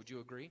our Lord. Would you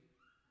agree?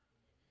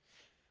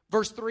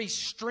 Verse 3,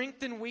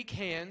 strengthen weak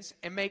hands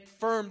and make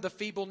firm the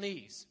feeble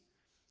knees.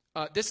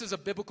 This is a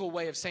biblical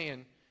way of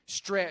saying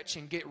stretch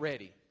and get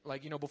ready.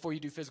 Like, before you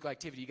do physical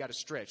activity, you got to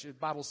stretch. The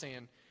Bible's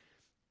saying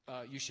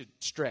you should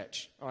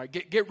stretch. All right,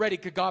 get ready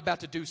because God's about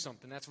to do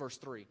something. That's verse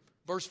 3.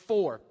 Verse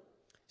 4,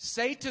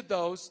 say to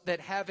those that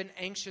have an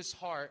anxious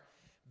heart,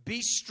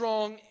 be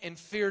strong and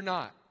fear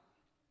not.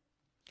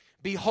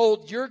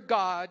 Behold, your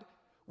God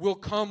will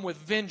come with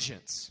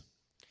vengeance,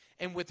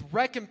 and with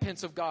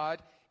recompense of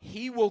God,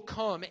 He will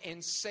come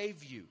and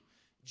save you.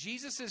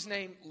 Jesus'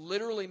 name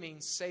literally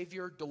means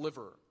Savior,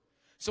 Deliverer.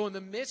 So in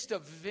the midst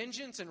of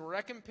vengeance and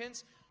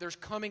recompense, there's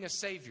coming a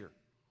Savior.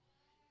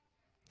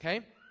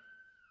 Okay?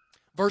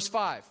 Verse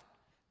 5.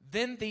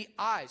 Then the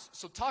eyes.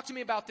 So talk to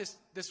me about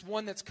this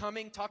one that's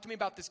coming. Talk to me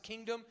about this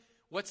kingdom.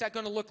 What's that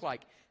going to look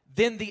like?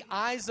 Then the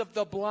eyes of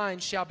the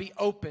blind shall be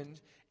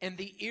opened, and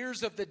the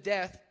ears of the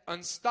deaf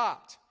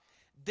unstopped.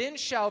 Then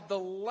shall the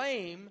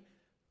lame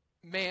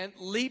man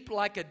leap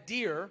like a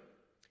deer,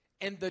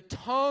 and the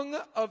tongue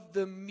of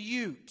the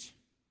mute.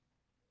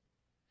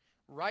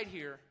 Right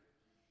here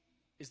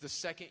is the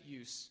second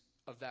use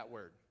of that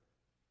word.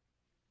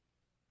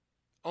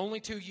 Only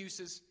two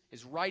uses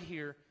is right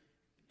here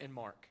in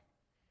Mark.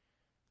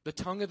 The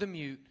tongue of the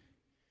mute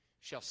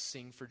shall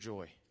sing for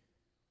joy.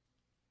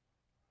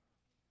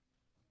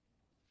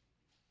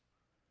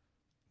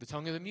 The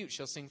tongue of the mute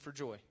shall sing for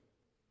joy.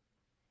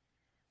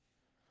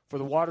 For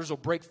the waters will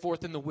break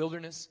forth in the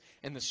wilderness,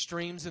 and the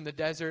streams in the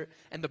desert,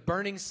 and the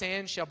burning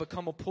sand shall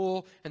become a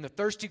pool, and the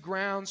thirsty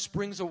ground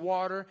springs of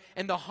water,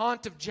 and the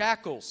haunt of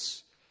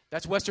jackals.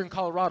 That's western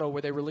Colorado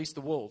where they release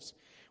the wolves.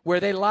 Where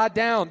they lie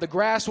down, the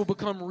grass will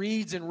become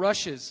reeds and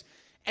rushes,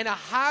 and a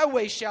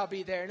highway shall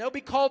be there, and it'll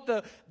be called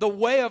the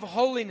way of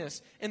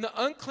holiness, and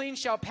the unclean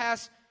shall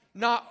pass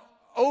not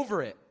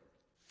over it.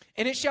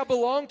 And it shall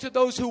belong to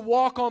those who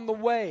walk on the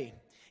way.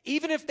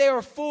 Even if they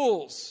are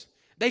fools,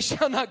 they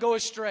shall not go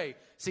astray.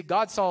 See,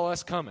 God saw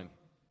us coming.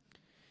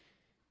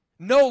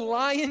 No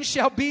lion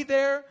shall be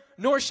there,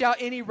 nor shall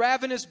any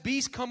ravenous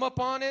beast come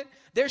upon it.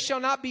 There shall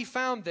not be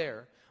found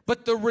there.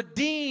 But the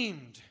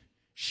redeemed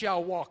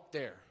shall walk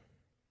there.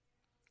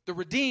 The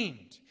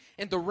redeemed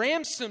and the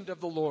ransomed of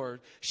the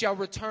Lord shall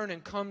return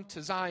and come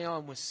to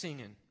Zion with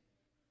singing.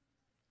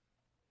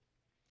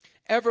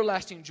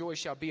 Everlasting joy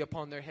shall be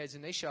upon their heads,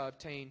 and they shall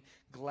obtain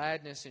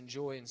gladness and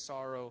joy and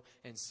sorrow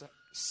and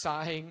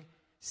sighing,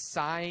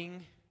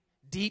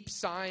 deep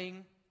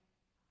sighing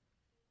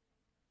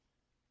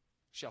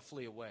shall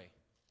flee away.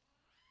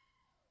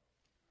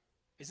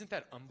 Isn't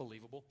that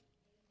unbelievable?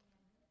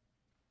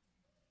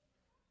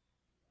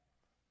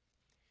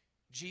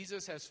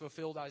 Jesus has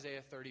fulfilled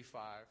Isaiah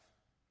 35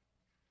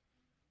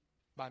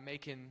 by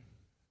making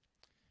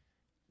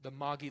the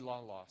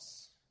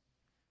Magilalos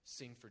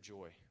sing for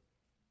joy.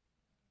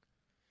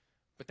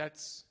 But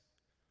that's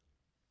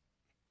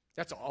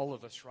all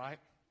of us, right?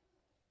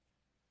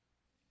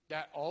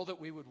 That all that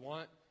we would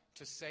want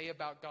to say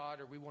about God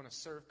or we want to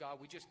serve God,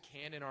 we just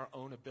can't in our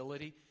own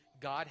ability.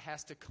 God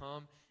has to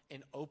come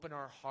and open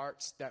our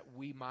hearts that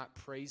we might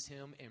praise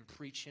Him and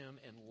preach Him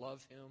and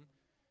love Him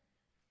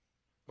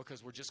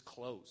because we're just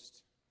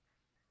closed.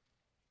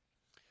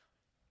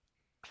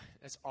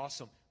 That's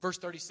awesome. Verse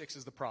 36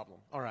 is the problem.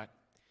 All right.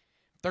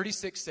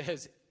 36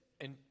 says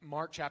in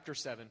Mark chapter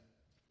 7,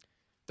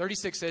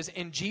 36 says,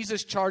 and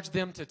Jesus charged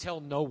them to tell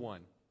no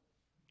one.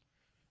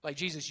 Like,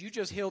 Jesus, you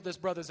just healed this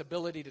brother's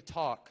ability to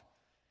talk,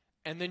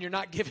 and then you're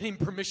not giving him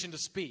permission to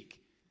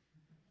speak.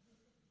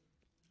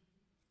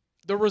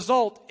 The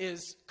result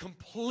is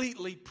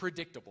completely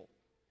predictable.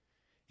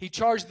 He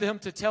charged them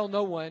to tell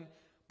no one,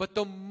 but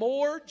the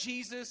more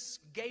Jesus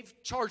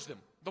charged them,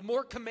 the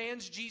more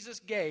commands Jesus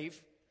gave,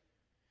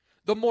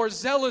 the more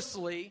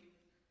zealously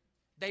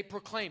they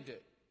proclaimed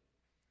it.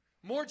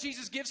 More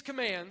Jesus gives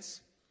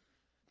commands,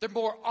 the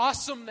more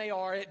awesome they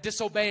are at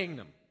disobeying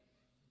them.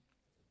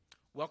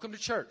 Welcome to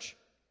church.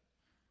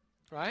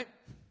 Right?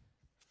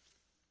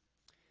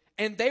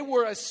 And they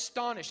were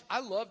astonished.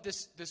 I love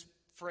this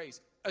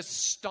phrase.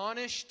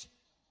 Astonished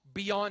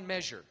beyond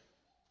measure.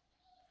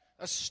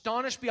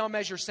 Astonished beyond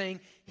measure, saying,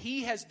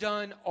 He has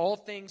done all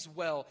things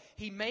well.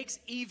 He makes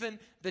even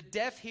the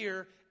deaf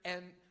hear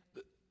and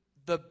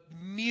the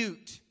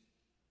mute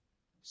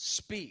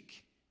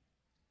speak.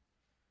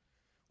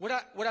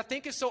 What I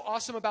think is so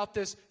awesome about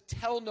this,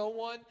 tell no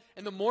one,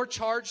 and the more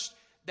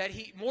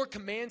more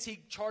commands He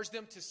charged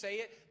them to say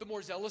it, the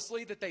more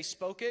zealously that they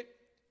spoke it,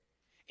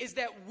 is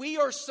that we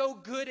are so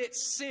good at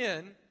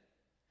sin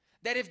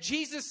that if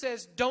Jesus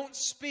says don't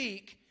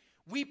speak,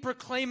 we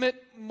proclaim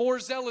it more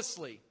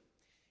zealously.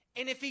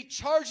 And if He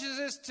charges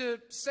us to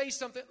say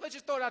something, let's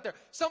just throw it out there,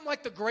 something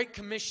like the Great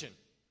Commission,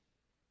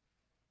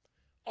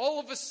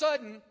 all of a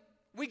sudden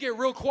we get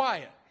real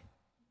quiet.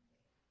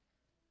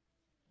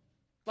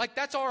 Like,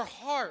 that's our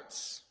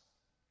hearts,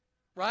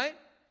 right?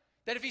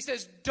 That if He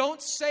says,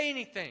 don't say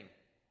anything.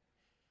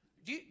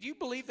 Do you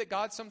believe that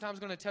God's sometimes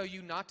going to tell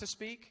you not to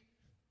speak?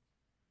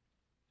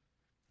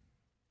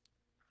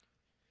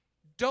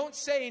 don't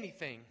say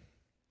anything.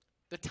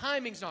 The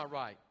timing's not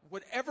right.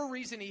 Whatever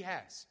reason he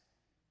has.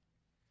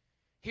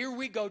 Here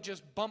we go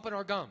just bumping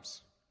our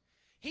gums.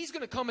 He's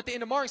going to come at the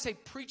end of Mark and say,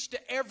 preach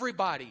to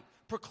everybody.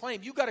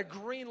 Proclaim. You got a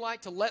green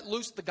light to let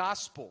loose the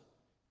gospel.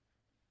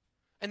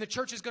 And the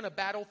church is going to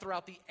battle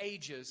throughout the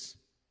ages,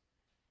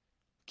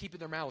 keeping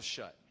their mouths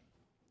shut.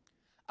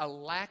 A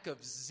lack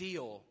of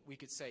zeal, we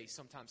could say,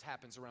 sometimes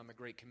happens around the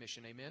Great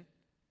Commission. Amen?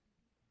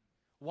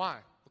 Why?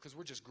 Because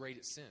we're just great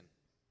at sin.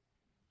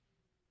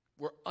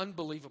 We're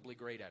unbelievably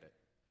great at it.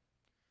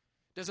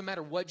 Doesn't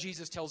matter what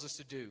Jesus tells us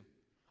to do.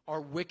 Our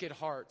wicked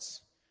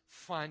hearts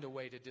find a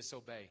way to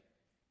disobey.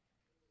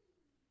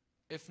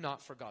 If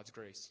not for God's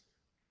grace.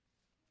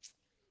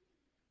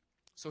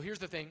 So here's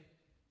the thing.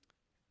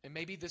 And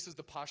maybe this is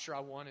the posture I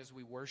want as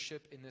we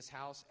worship in this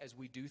house, as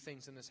we do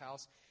things in this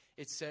house.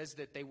 It says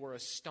that they were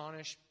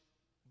astonished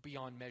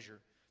beyond measure.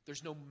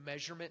 There's no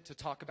measurement to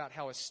talk about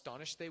how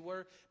astonished they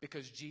were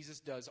because Jesus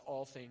does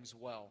all things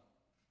well.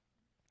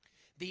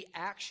 The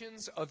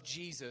actions of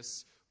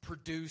Jesus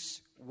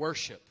produce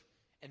worship,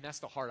 and that's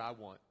the heart I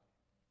want.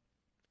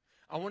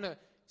 I want to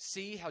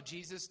see how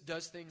Jesus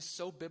does things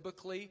so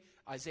biblically.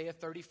 Isaiah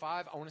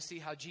 35, I want to see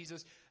how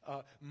Jesus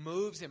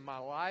moves in my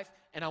life,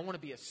 and I want to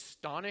be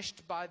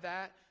astonished by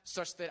that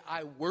such that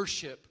I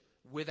worship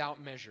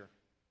without measure.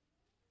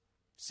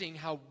 Seeing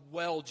how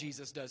well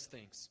Jesus does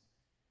things.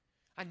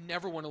 I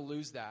never want to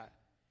lose that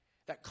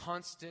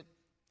constant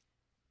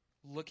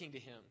looking to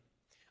Him.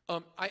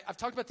 I've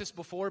talked about this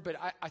before, but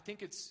I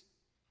think it's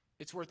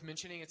worth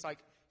mentioning. It's like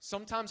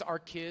sometimes our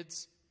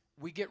kids,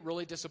 we get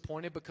really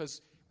disappointed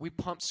because we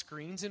pump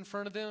screens in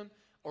front of them,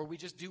 or we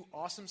just do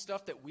awesome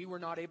stuff that we were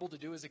not able to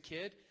do as a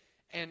kid,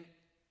 and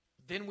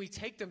then we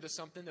take them to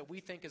something that we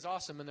think is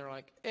awesome, and they're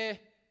like,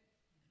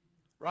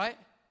 right?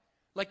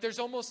 Like there's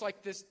almost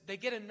like this, they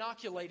get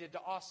inoculated to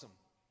awesome,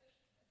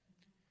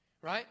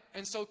 right?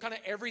 And so kind of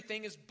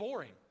everything is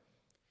boring.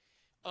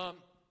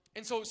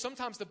 And so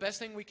sometimes the best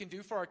thing we can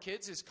do for our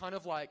kids is kind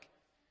of like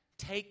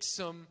take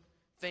some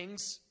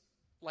things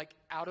like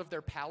out of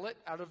their palate,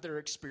 out of their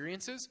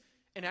experiences,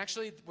 and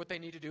actually what they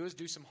need to do is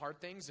do some hard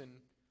things and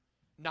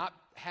not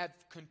have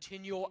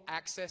continual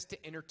access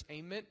to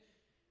entertainment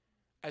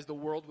as the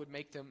world would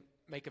make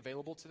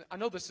available to them. I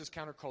know this is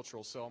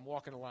countercultural, so I'm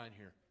walking a line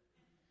here.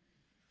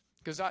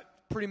 Because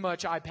pretty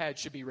much iPad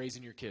should be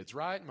raising your kids,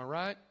 right? Am I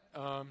right?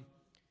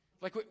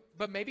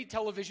 But maybe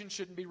television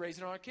shouldn't be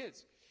raising our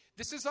kids.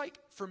 This is like,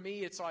 for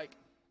me, it's like,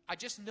 I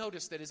just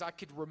noticed that as I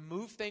could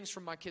remove things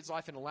from my kids'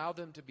 life and allow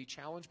them to be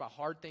challenged by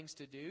hard things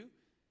to do,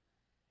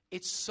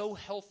 it's so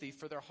healthy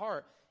for their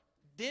heart.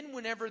 Then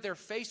whenever they're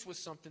faced with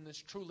something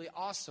that's truly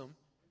awesome,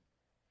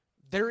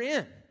 they're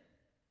in,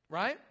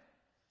 right?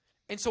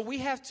 And so we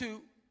have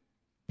to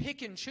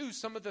pick and choose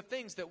some of the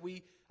things that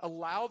we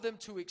allow them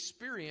to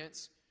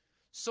experience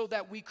so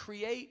that we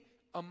create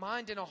a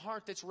mind and a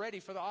heart that's ready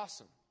for the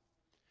awesome.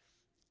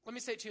 Let me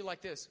say it to you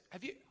like this.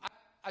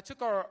 I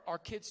took our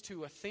kids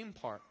to a theme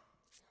park.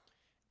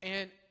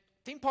 And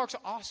theme parks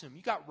are awesome.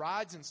 You got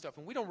rides and stuff,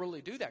 and we don't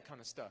really do that kind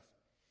of stuff.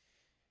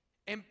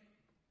 And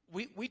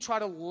we try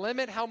to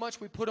limit how much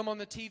we put them on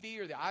the TV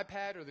or the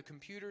iPad or the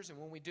computers, and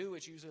when we do,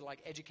 it's usually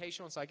like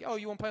educational. It's like, oh,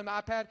 you want to play on the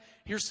iPad?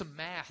 Here's some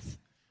math. And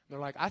they're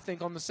like, I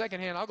think on the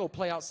second hand, I'll go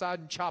play outside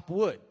and chop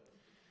wood.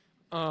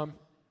 But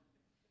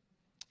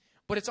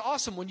it's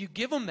awesome when you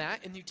give them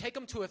that and you take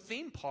them to a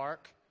theme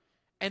park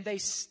and they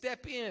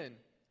step in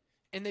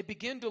and they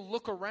begin to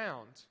look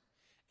around.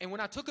 And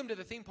when I took them to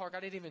the theme park, I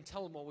didn't even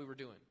tell them what we were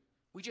doing.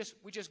 We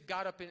just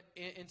got up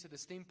into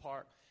this theme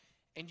park,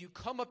 and you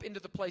come up into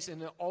the place,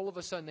 and then all of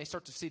a sudden they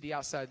start to see the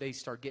outside. They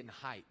start getting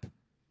hype.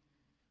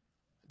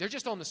 They're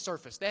just on the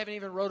surface. They haven't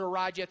even rode a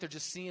ride yet. They're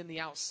just seeing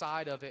the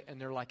outside of it, and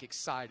they're like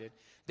excited.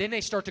 Then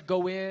they start to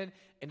go in,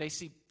 and they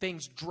see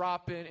things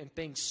dropping and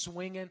things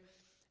swinging,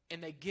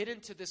 and they get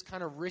into this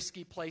kind of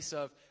risky place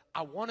of,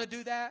 I want to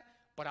do that,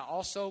 but I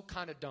also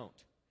kind of don't,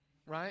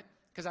 right?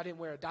 Because I didn't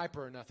wear a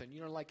diaper or nothing.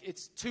 You know, like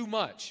it's too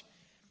much.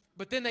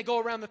 But then they go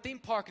around the theme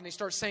park and they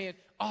start saying,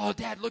 oh,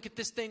 Dad, look at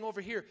this thing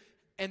over here.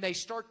 And they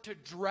start to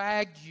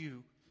drag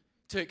you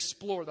to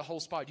explore the whole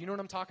spot. You know what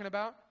I'm talking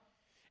about?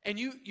 And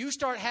you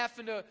start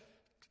having to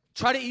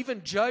try to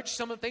even judge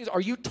some of the things.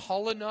 Are you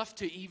tall enough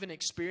to even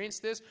experience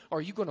this? Or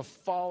are you going to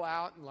fall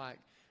out and like,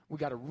 we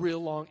got a real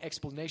long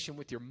explanation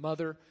with your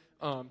mother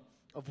of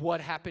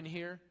what happened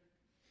here?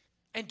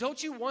 And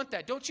don't you want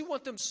that? Don't you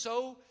want them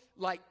so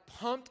like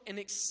pumped and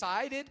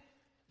excited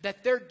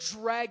that they're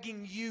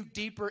dragging you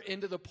deeper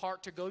into the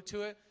park to go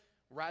to it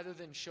rather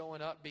than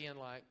showing up being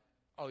like,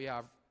 oh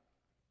yeah,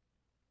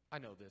 I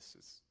know this.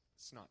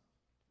 It's not.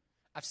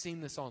 I've seen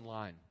this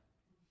online.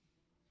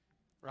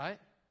 Right?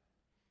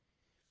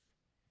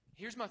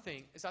 Here's my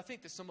thing, is I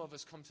think that some of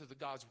us come to the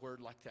God's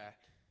word like that.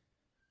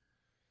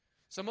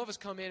 Some of us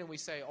come in and we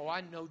say, oh,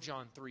 I know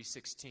John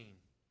 3:16.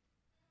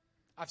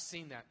 I've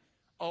seen that.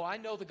 Oh, I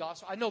know the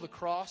gospel. I know the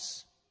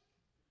cross.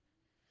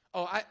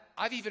 Oh,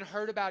 I've even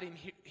heard about him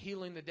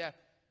healing the deaf.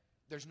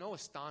 There's no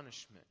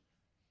astonishment.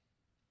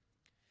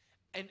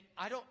 And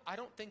I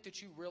don't think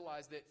that you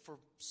realize that for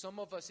some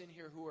of us in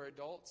here who are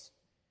adults,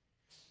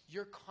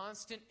 your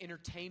constant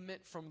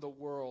entertainment from the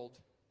world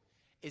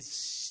is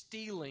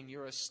stealing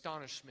your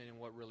astonishment in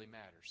what really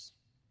matters.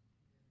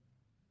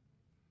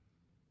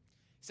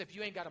 Except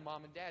you ain't got a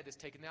mom and dad that's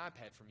taking the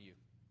iPad from you.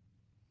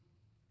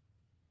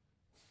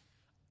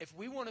 If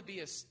we want to be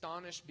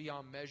astonished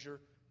beyond measure,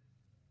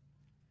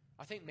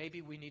 I think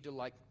maybe we need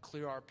to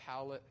clear our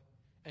palate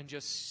and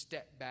just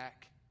step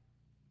back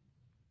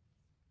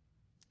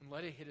and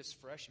let it hit us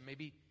fresh, and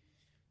maybe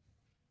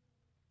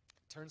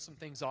turn some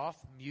things off,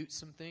 mute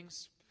some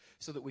things,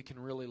 so that we can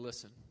really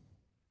listen.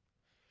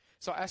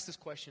 So I asked this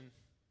question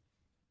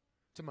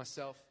to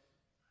myself.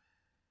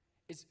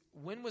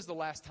 When was the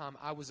last time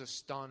I was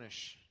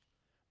astonished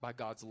by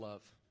God's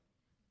love?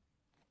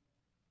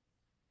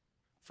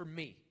 For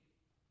me.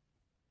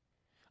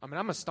 I mean,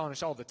 I'm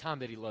astonished all the time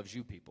that He loves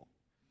you people.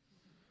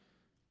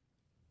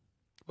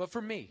 But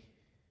for me,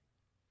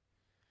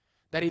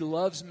 that He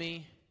loves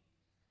me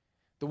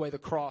the way the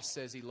cross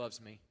says He loves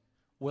me,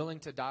 willing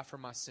to die for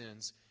my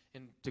sins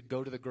and to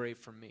go to the grave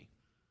for me.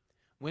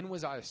 When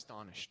was I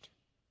astonished?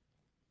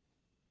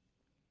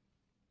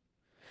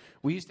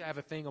 We used to have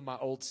a thing on my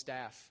old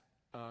staff.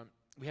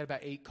 We had about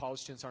 8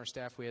 college students on our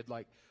staff. We had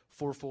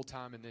 4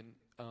 full-time and then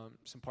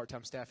some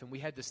part-time staff. And we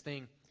had this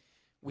thing.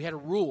 We had a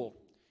rule.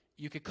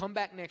 You could come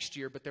back next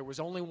year, but there was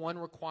only one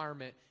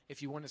requirement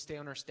if you wanted to stay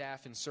on our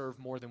staff and serve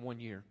more than 1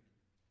 year.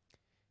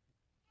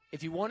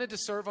 If you wanted to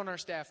serve on our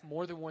staff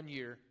more than 1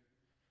 year,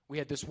 we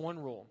had this one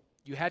rule.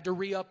 You had to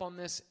re-up on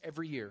this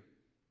every year.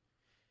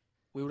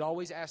 We would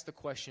always ask the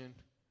question,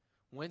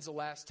 when's the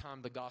last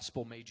time the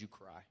gospel made you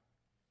cry?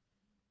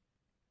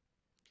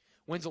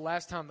 When's the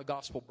last time the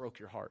gospel broke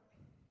your heart?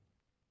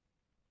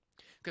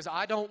 Because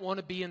I don't want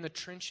to be in the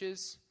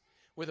trenches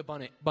with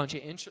a bunch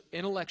of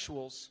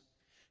intellectuals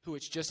who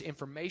it's just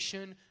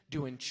information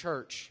doing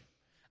church.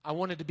 I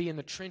wanted to be in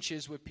the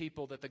trenches with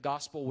people that the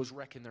gospel was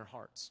wrecking their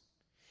hearts.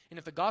 And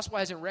if the gospel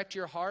hasn't wrecked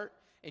your heart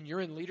and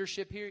you're in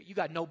leadership here, you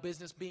got no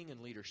business being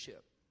in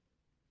leadership.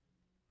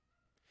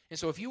 And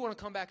so if you want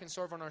to come back and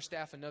serve on our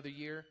staff another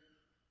year,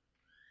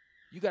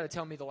 you got to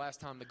tell me the last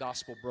time the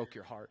gospel broke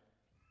your heart.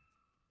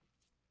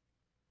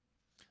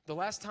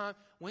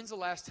 When's the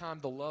last time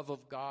the love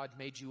of God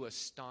made you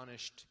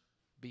astonished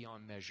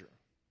beyond measure?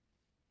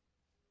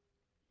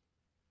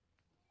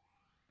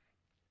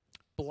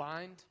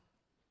 Blind,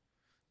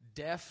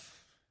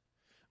 deaf,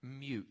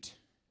 mute.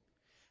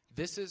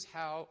 This is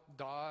how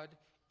God,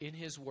 in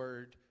His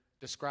Word,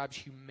 describes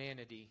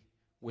humanity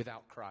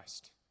without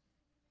Christ.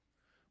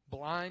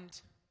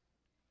 Blind,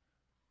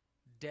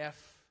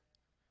 deaf,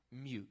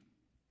 mute.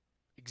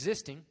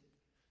 Existing,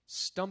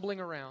 stumbling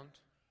around,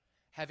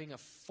 having a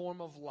form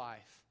of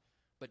life,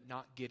 but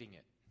not getting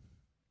it.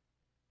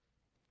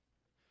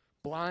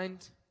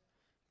 Blind,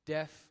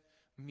 deaf,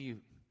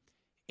 mute.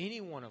 Any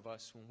one of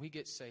us, when we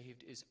get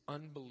saved, is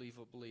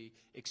unbelievably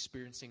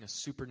experiencing a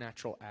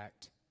supernatural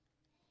act.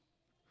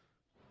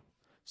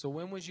 So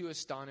when was you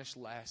astonished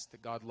last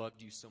that God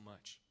loved you so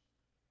much?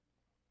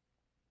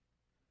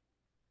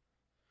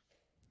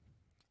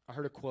 I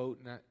heard a quote,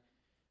 and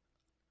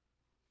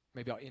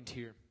maybe I'll end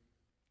here.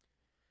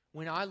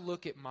 When I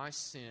look at my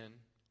sin,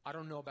 I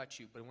don't know about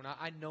you, but when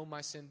I know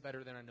my sin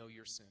better than I know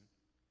your sin.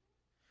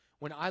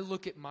 When I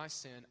look at my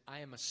sin, I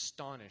am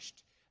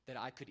astonished that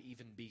I could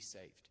even be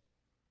saved.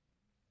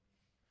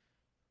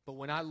 But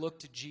when I look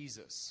to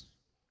Jesus,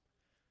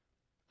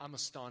 I'm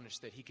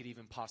astonished that He could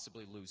even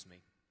possibly lose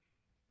me.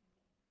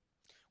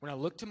 When I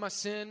look to my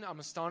sin, I'm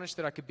astonished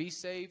that I could be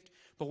saved.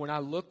 But when I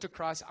look to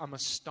Christ, I'm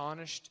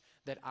astonished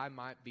that I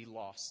might be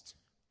lost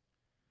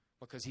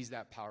because He's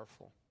that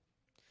powerful.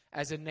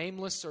 As a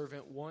nameless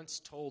servant once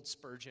told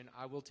Spurgeon,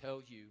 I will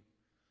tell you,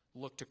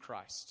 look to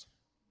Christ.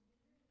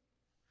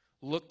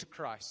 Look to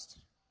Christ.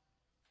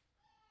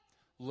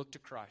 Look to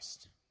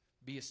Christ.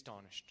 Be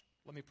astonished.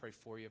 Let me pray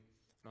for you,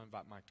 and I'll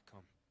invite Mike to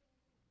come.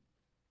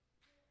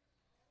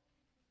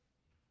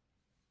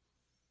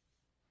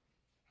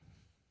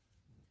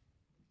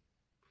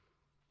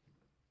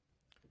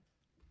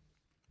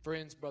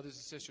 Friends, brothers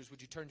and sisters,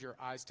 would you turn your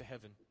eyes to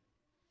heaven,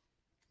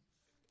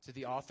 to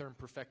the author and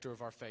perfecter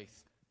of our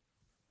faith?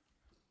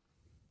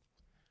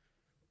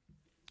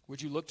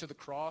 Would you look to the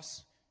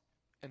cross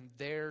and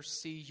there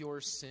see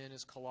your sin,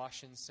 as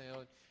Colossians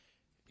said,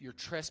 your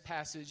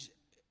trespasses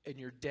and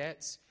your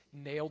debts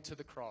nailed to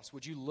the cross?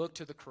 Would you look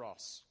to the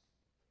cross?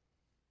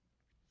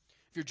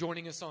 If you're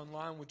joining us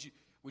online,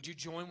 would you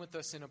join with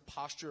us in a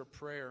posture of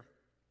prayer?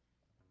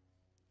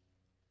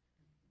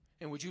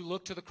 And would you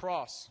look to the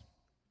cross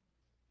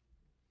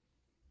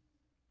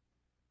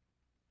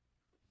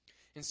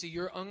and see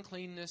your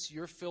uncleanness,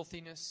 your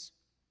filthiness,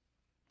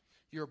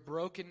 your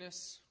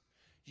brokenness,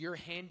 your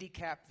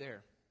handicap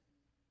there?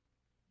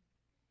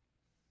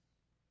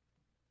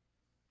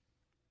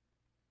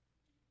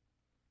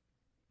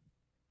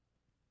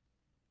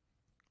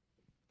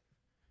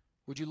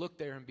 Would you look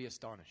there and be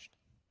astonished?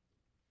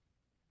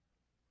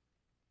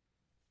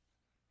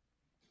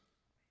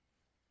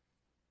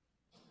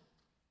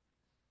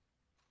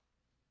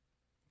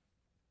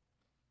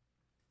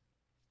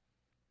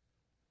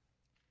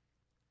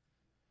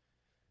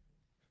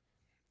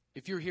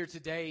 If you're here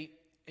today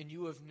and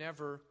you have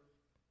never,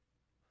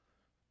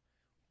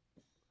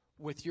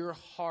 with your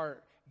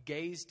heart,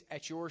 gazed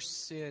at your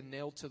sin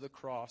nailed to the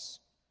cross,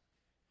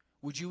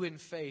 would you in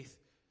faith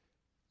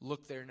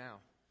look there now?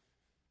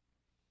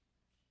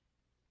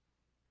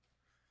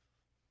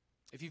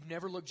 If you've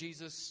never looked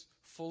Jesus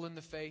full in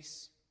the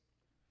face,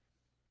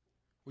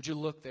 would you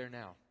look there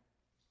now?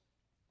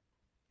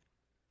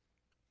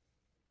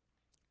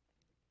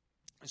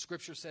 The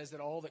Scripture says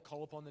that all that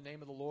call upon the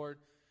name of the Lord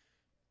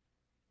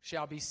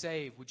shall be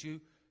saved. Would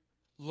you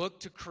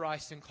look to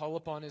Christ and call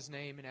upon His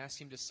name and ask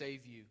Him to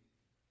save you?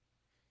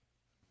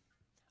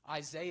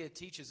 Isaiah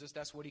teaches us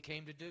that's what he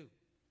came to do.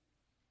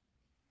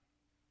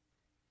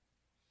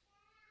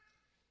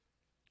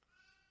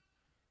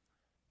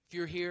 If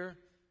you're here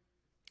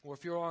or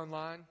if you're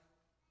online,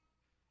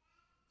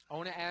 I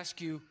want to ask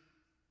you,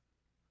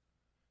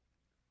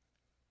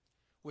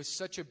 with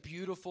such a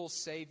beautiful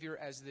Savior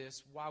as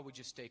this, why would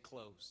you stay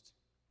closed?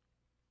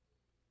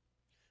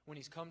 When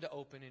He's come to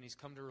open and He's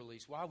come to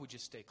release, why would you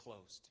stay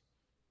closed?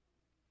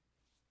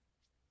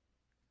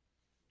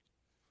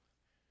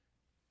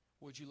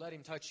 Would you let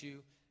Him touch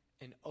you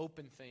and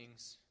open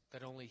things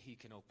that only He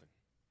can open?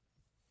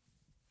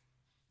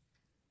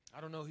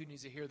 I don't know who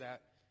needs to hear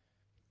that,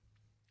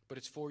 but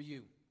it's for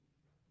you.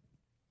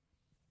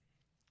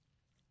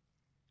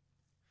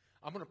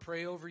 I'm going to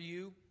pray over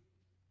you.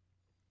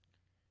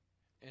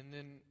 And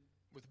then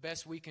with the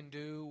best we can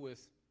do,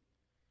 with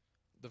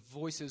the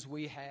voices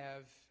we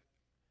have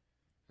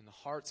and the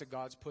hearts that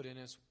God's put in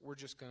us, we're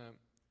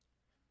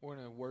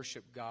going to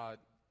worship God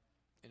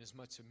in as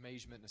much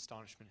amazement and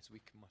astonishment as we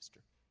can muster.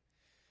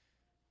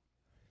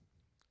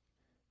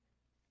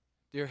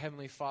 Dear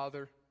Heavenly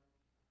Father,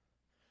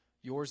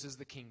 yours is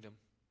the kingdom,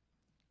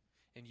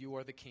 and you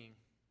are the King.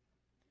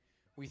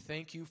 We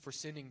thank you for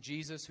sending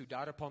Jesus, who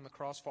died upon the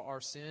cross for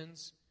our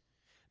sins,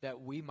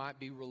 that we might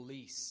be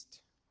released,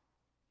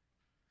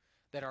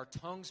 that our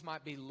tongues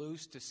might be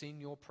loosed to sing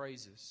your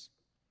praises,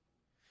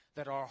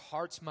 that our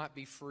hearts might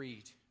be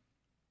freed.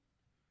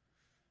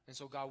 And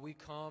so, God, we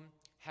come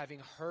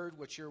having heard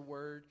what your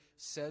word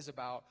says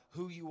about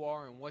who you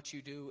are and what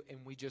you do, and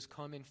we just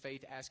come in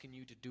faith asking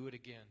you to do it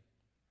again.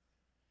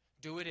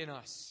 Do it in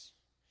us.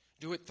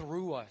 Do it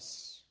through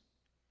us.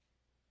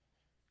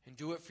 And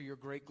do it for your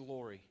great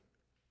glory.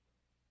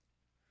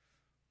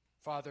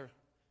 Father,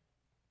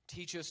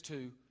 teach us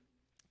to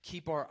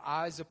keep our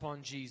eyes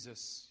upon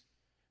Jesus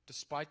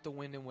despite the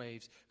wind and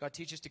waves. God,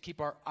 teach us to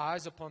keep our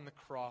eyes upon the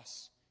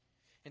cross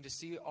and to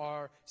see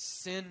our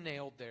sin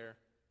nailed there,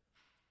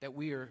 that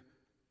we are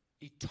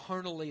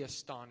eternally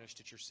astonished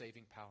at your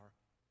saving power.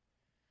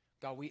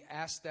 God, we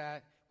ask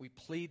that, we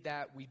plead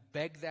that, we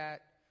beg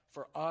that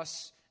for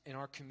us and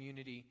our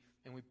community,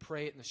 and we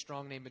pray it in the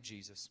strong name of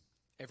Jesus.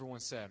 Everyone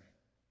said,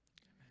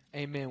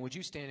 Amen. Would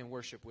you stand and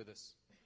worship with us?